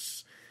like,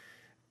 yes,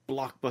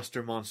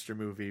 Blockbuster Monster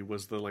Movie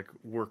was the like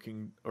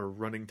working or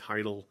running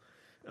title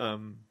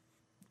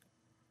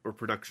or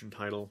production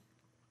title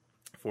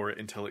for it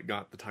until it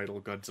got the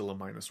title Godzilla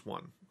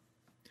 -1.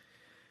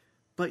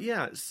 But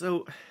yeah,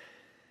 so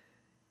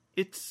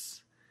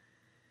it's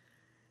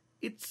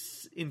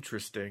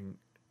interesting.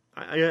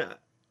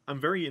 I'm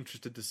very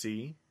interested to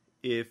see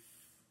if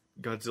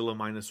Godzilla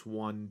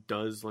 -1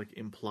 does like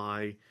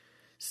imply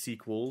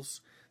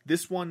sequels.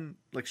 This one,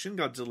 like Shin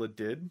Godzilla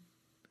did,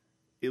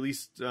 at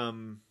least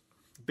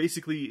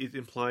basically it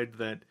implied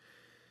that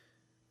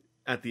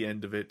at the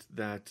end of it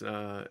that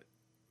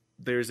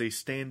there's a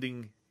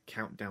standing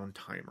countdown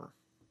timer.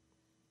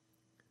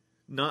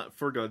 Not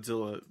for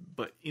Godzilla,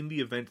 but in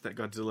the event that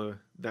Godzilla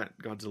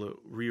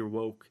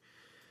reawoke,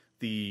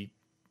 the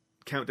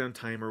countdown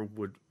timer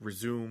would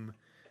resume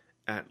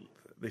at,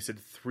 they said,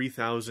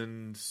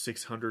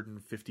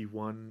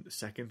 3,651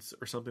 seconds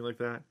or something like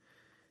that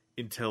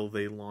until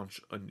they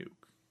launch a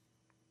nuke.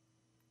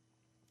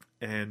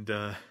 And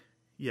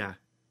yeah,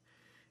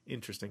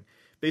 interesting.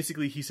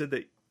 Basically, he said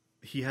that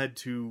he had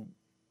to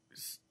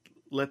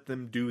let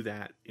them do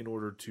that in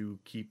order to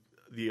keep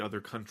the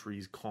other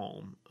countries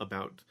calm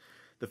about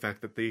the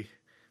fact that they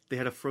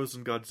had a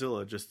frozen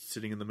Godzilla just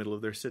sitting in the middle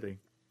of their city.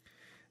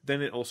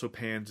 Then it also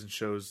pans and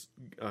shows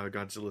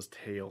Godzilla's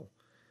tail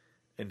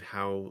and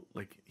how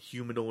like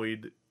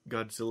humanoid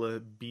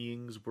Godzilla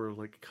beings were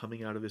like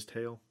coming out of his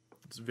tail.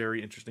 It's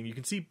very interesting. You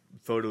can see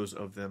photos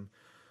of them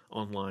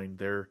online.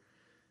 They're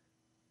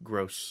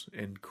gross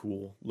and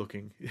cool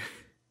looking.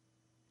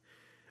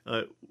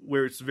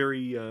 Where it's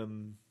very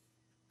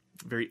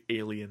very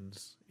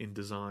aliens in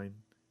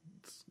design.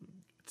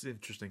 It's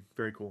interesting,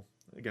 very cool.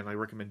 Again, I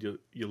recommend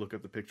you look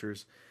up the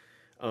pictures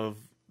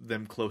of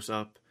them close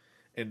up,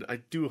 and I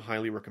do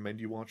highly recommend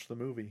you watch the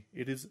movie.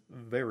 It is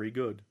very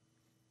good.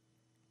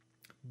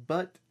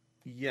 But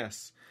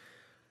yes,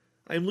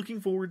 I'm looking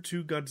forward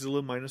to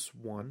Godzilla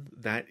 -1.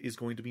 That is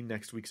going to be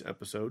next week's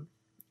episode.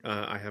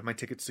 I have my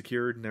tickets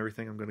secured and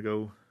everything. I'm going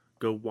to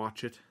go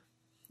watch it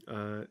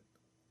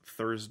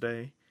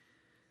Friday.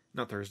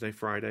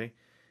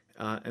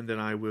 And then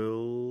I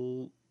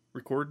will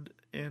record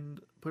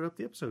and put up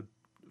the episode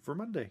for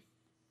Monday.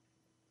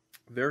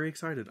 Very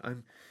excited.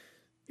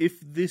 If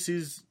this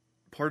is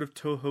part of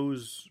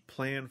Toho's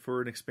plan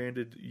for an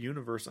expanded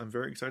universe, I'm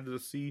very excited to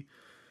see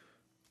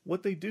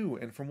what they do.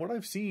 And from what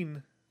I've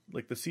seen,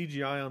 like the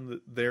CGI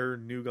on their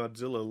new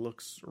Godzilla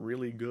looks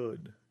really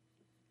good.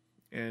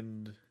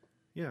 And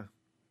yeah.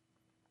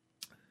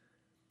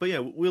 But yeah,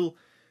 we'll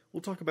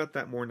talk about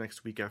that more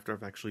next week after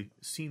I've actually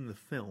seen the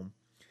film.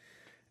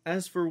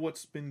 As for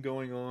what's been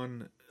going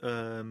on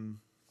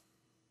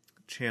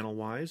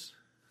channel-wise,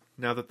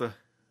 now that the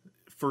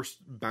first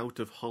bout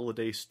of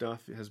holiday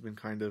stuff has been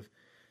kind of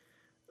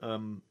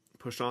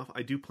pushed off,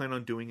 I do plan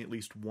on doing at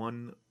least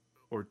 1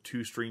 or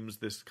 2 streams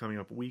this coming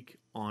up week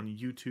on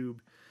YouTube.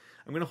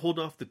 I'm going to hold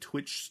off the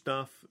Twitch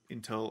stuff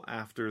until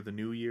after the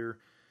new year,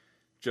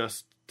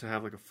 just to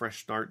have like a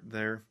fresh start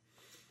there.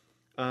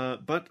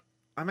 But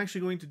I'm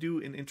actually going to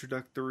do an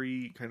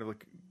introductory kind of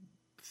like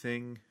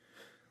thing.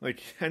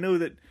 Like, I know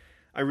that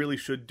I really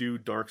should do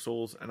Dark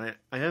Souls, and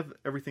I have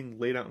everything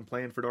laid out and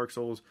planned for Dark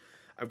Souls.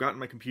 I've gotten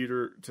my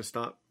computer to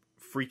stop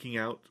freaking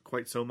out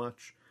quite so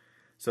much,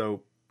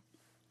 so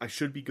I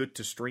should be good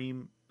to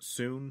stream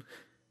soon.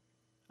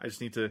 I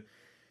just need to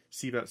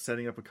see about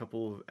setting up a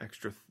couple of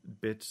extra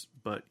bits,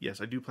 but yes,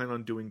 I do plan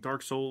on doing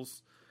Dark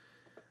Souls,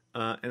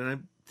 and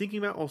I'm thinking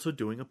about also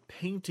doing a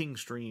painting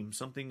stream,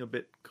 something a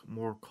bit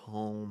more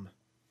calm.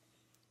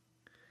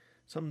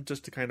 Something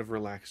just to kind of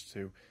relax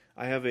to.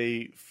 I have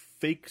a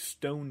fake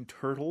stone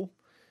turtle.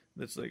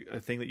 That's like a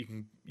thing that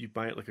you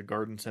buy at like a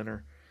garden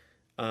center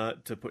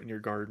to put in your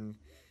garden,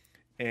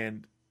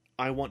 and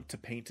I want to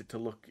paint it to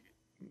look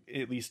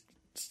at least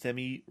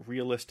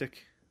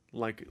semi-realistic,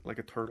 like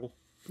a turtle.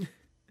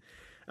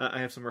 I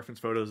have some reference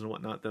photos and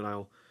whatnot that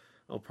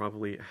I'll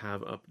probably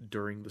have up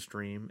during the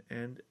stream,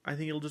 and I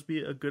think it'll just be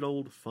a good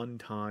old fun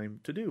time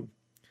to do.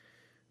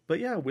 But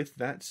yeah, with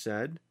that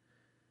said,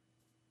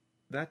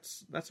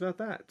 that's about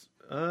that.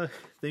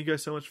 Thank you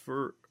guys so much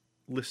for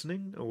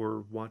listening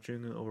or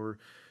watching or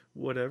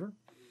whatever.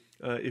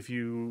 If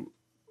you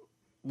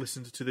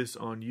listened to this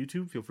on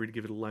YouTube, feel free to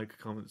give it a like,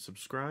 comment,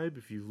 subscribe.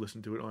 If you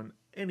listened to it on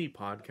any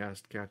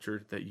podcast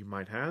catcher that you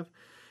might have,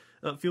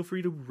 feel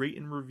free to rate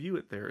and review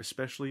it there,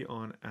 especially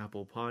on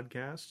Apple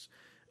Podcasts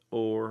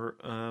or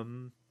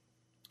on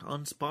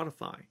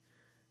Spotify.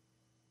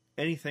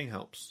 Anything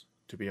helps,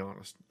 to be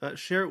honest.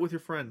 Share it with your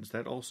friends.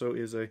 That also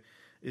is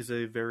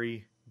a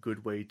very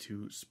good way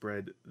to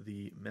spread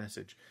the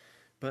message.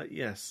 But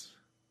yes,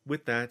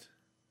 with that,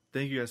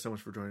 thank you guys so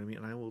much for joining me,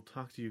 and I will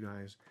talk to you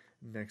guys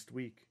next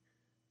week.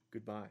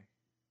 Goodbye.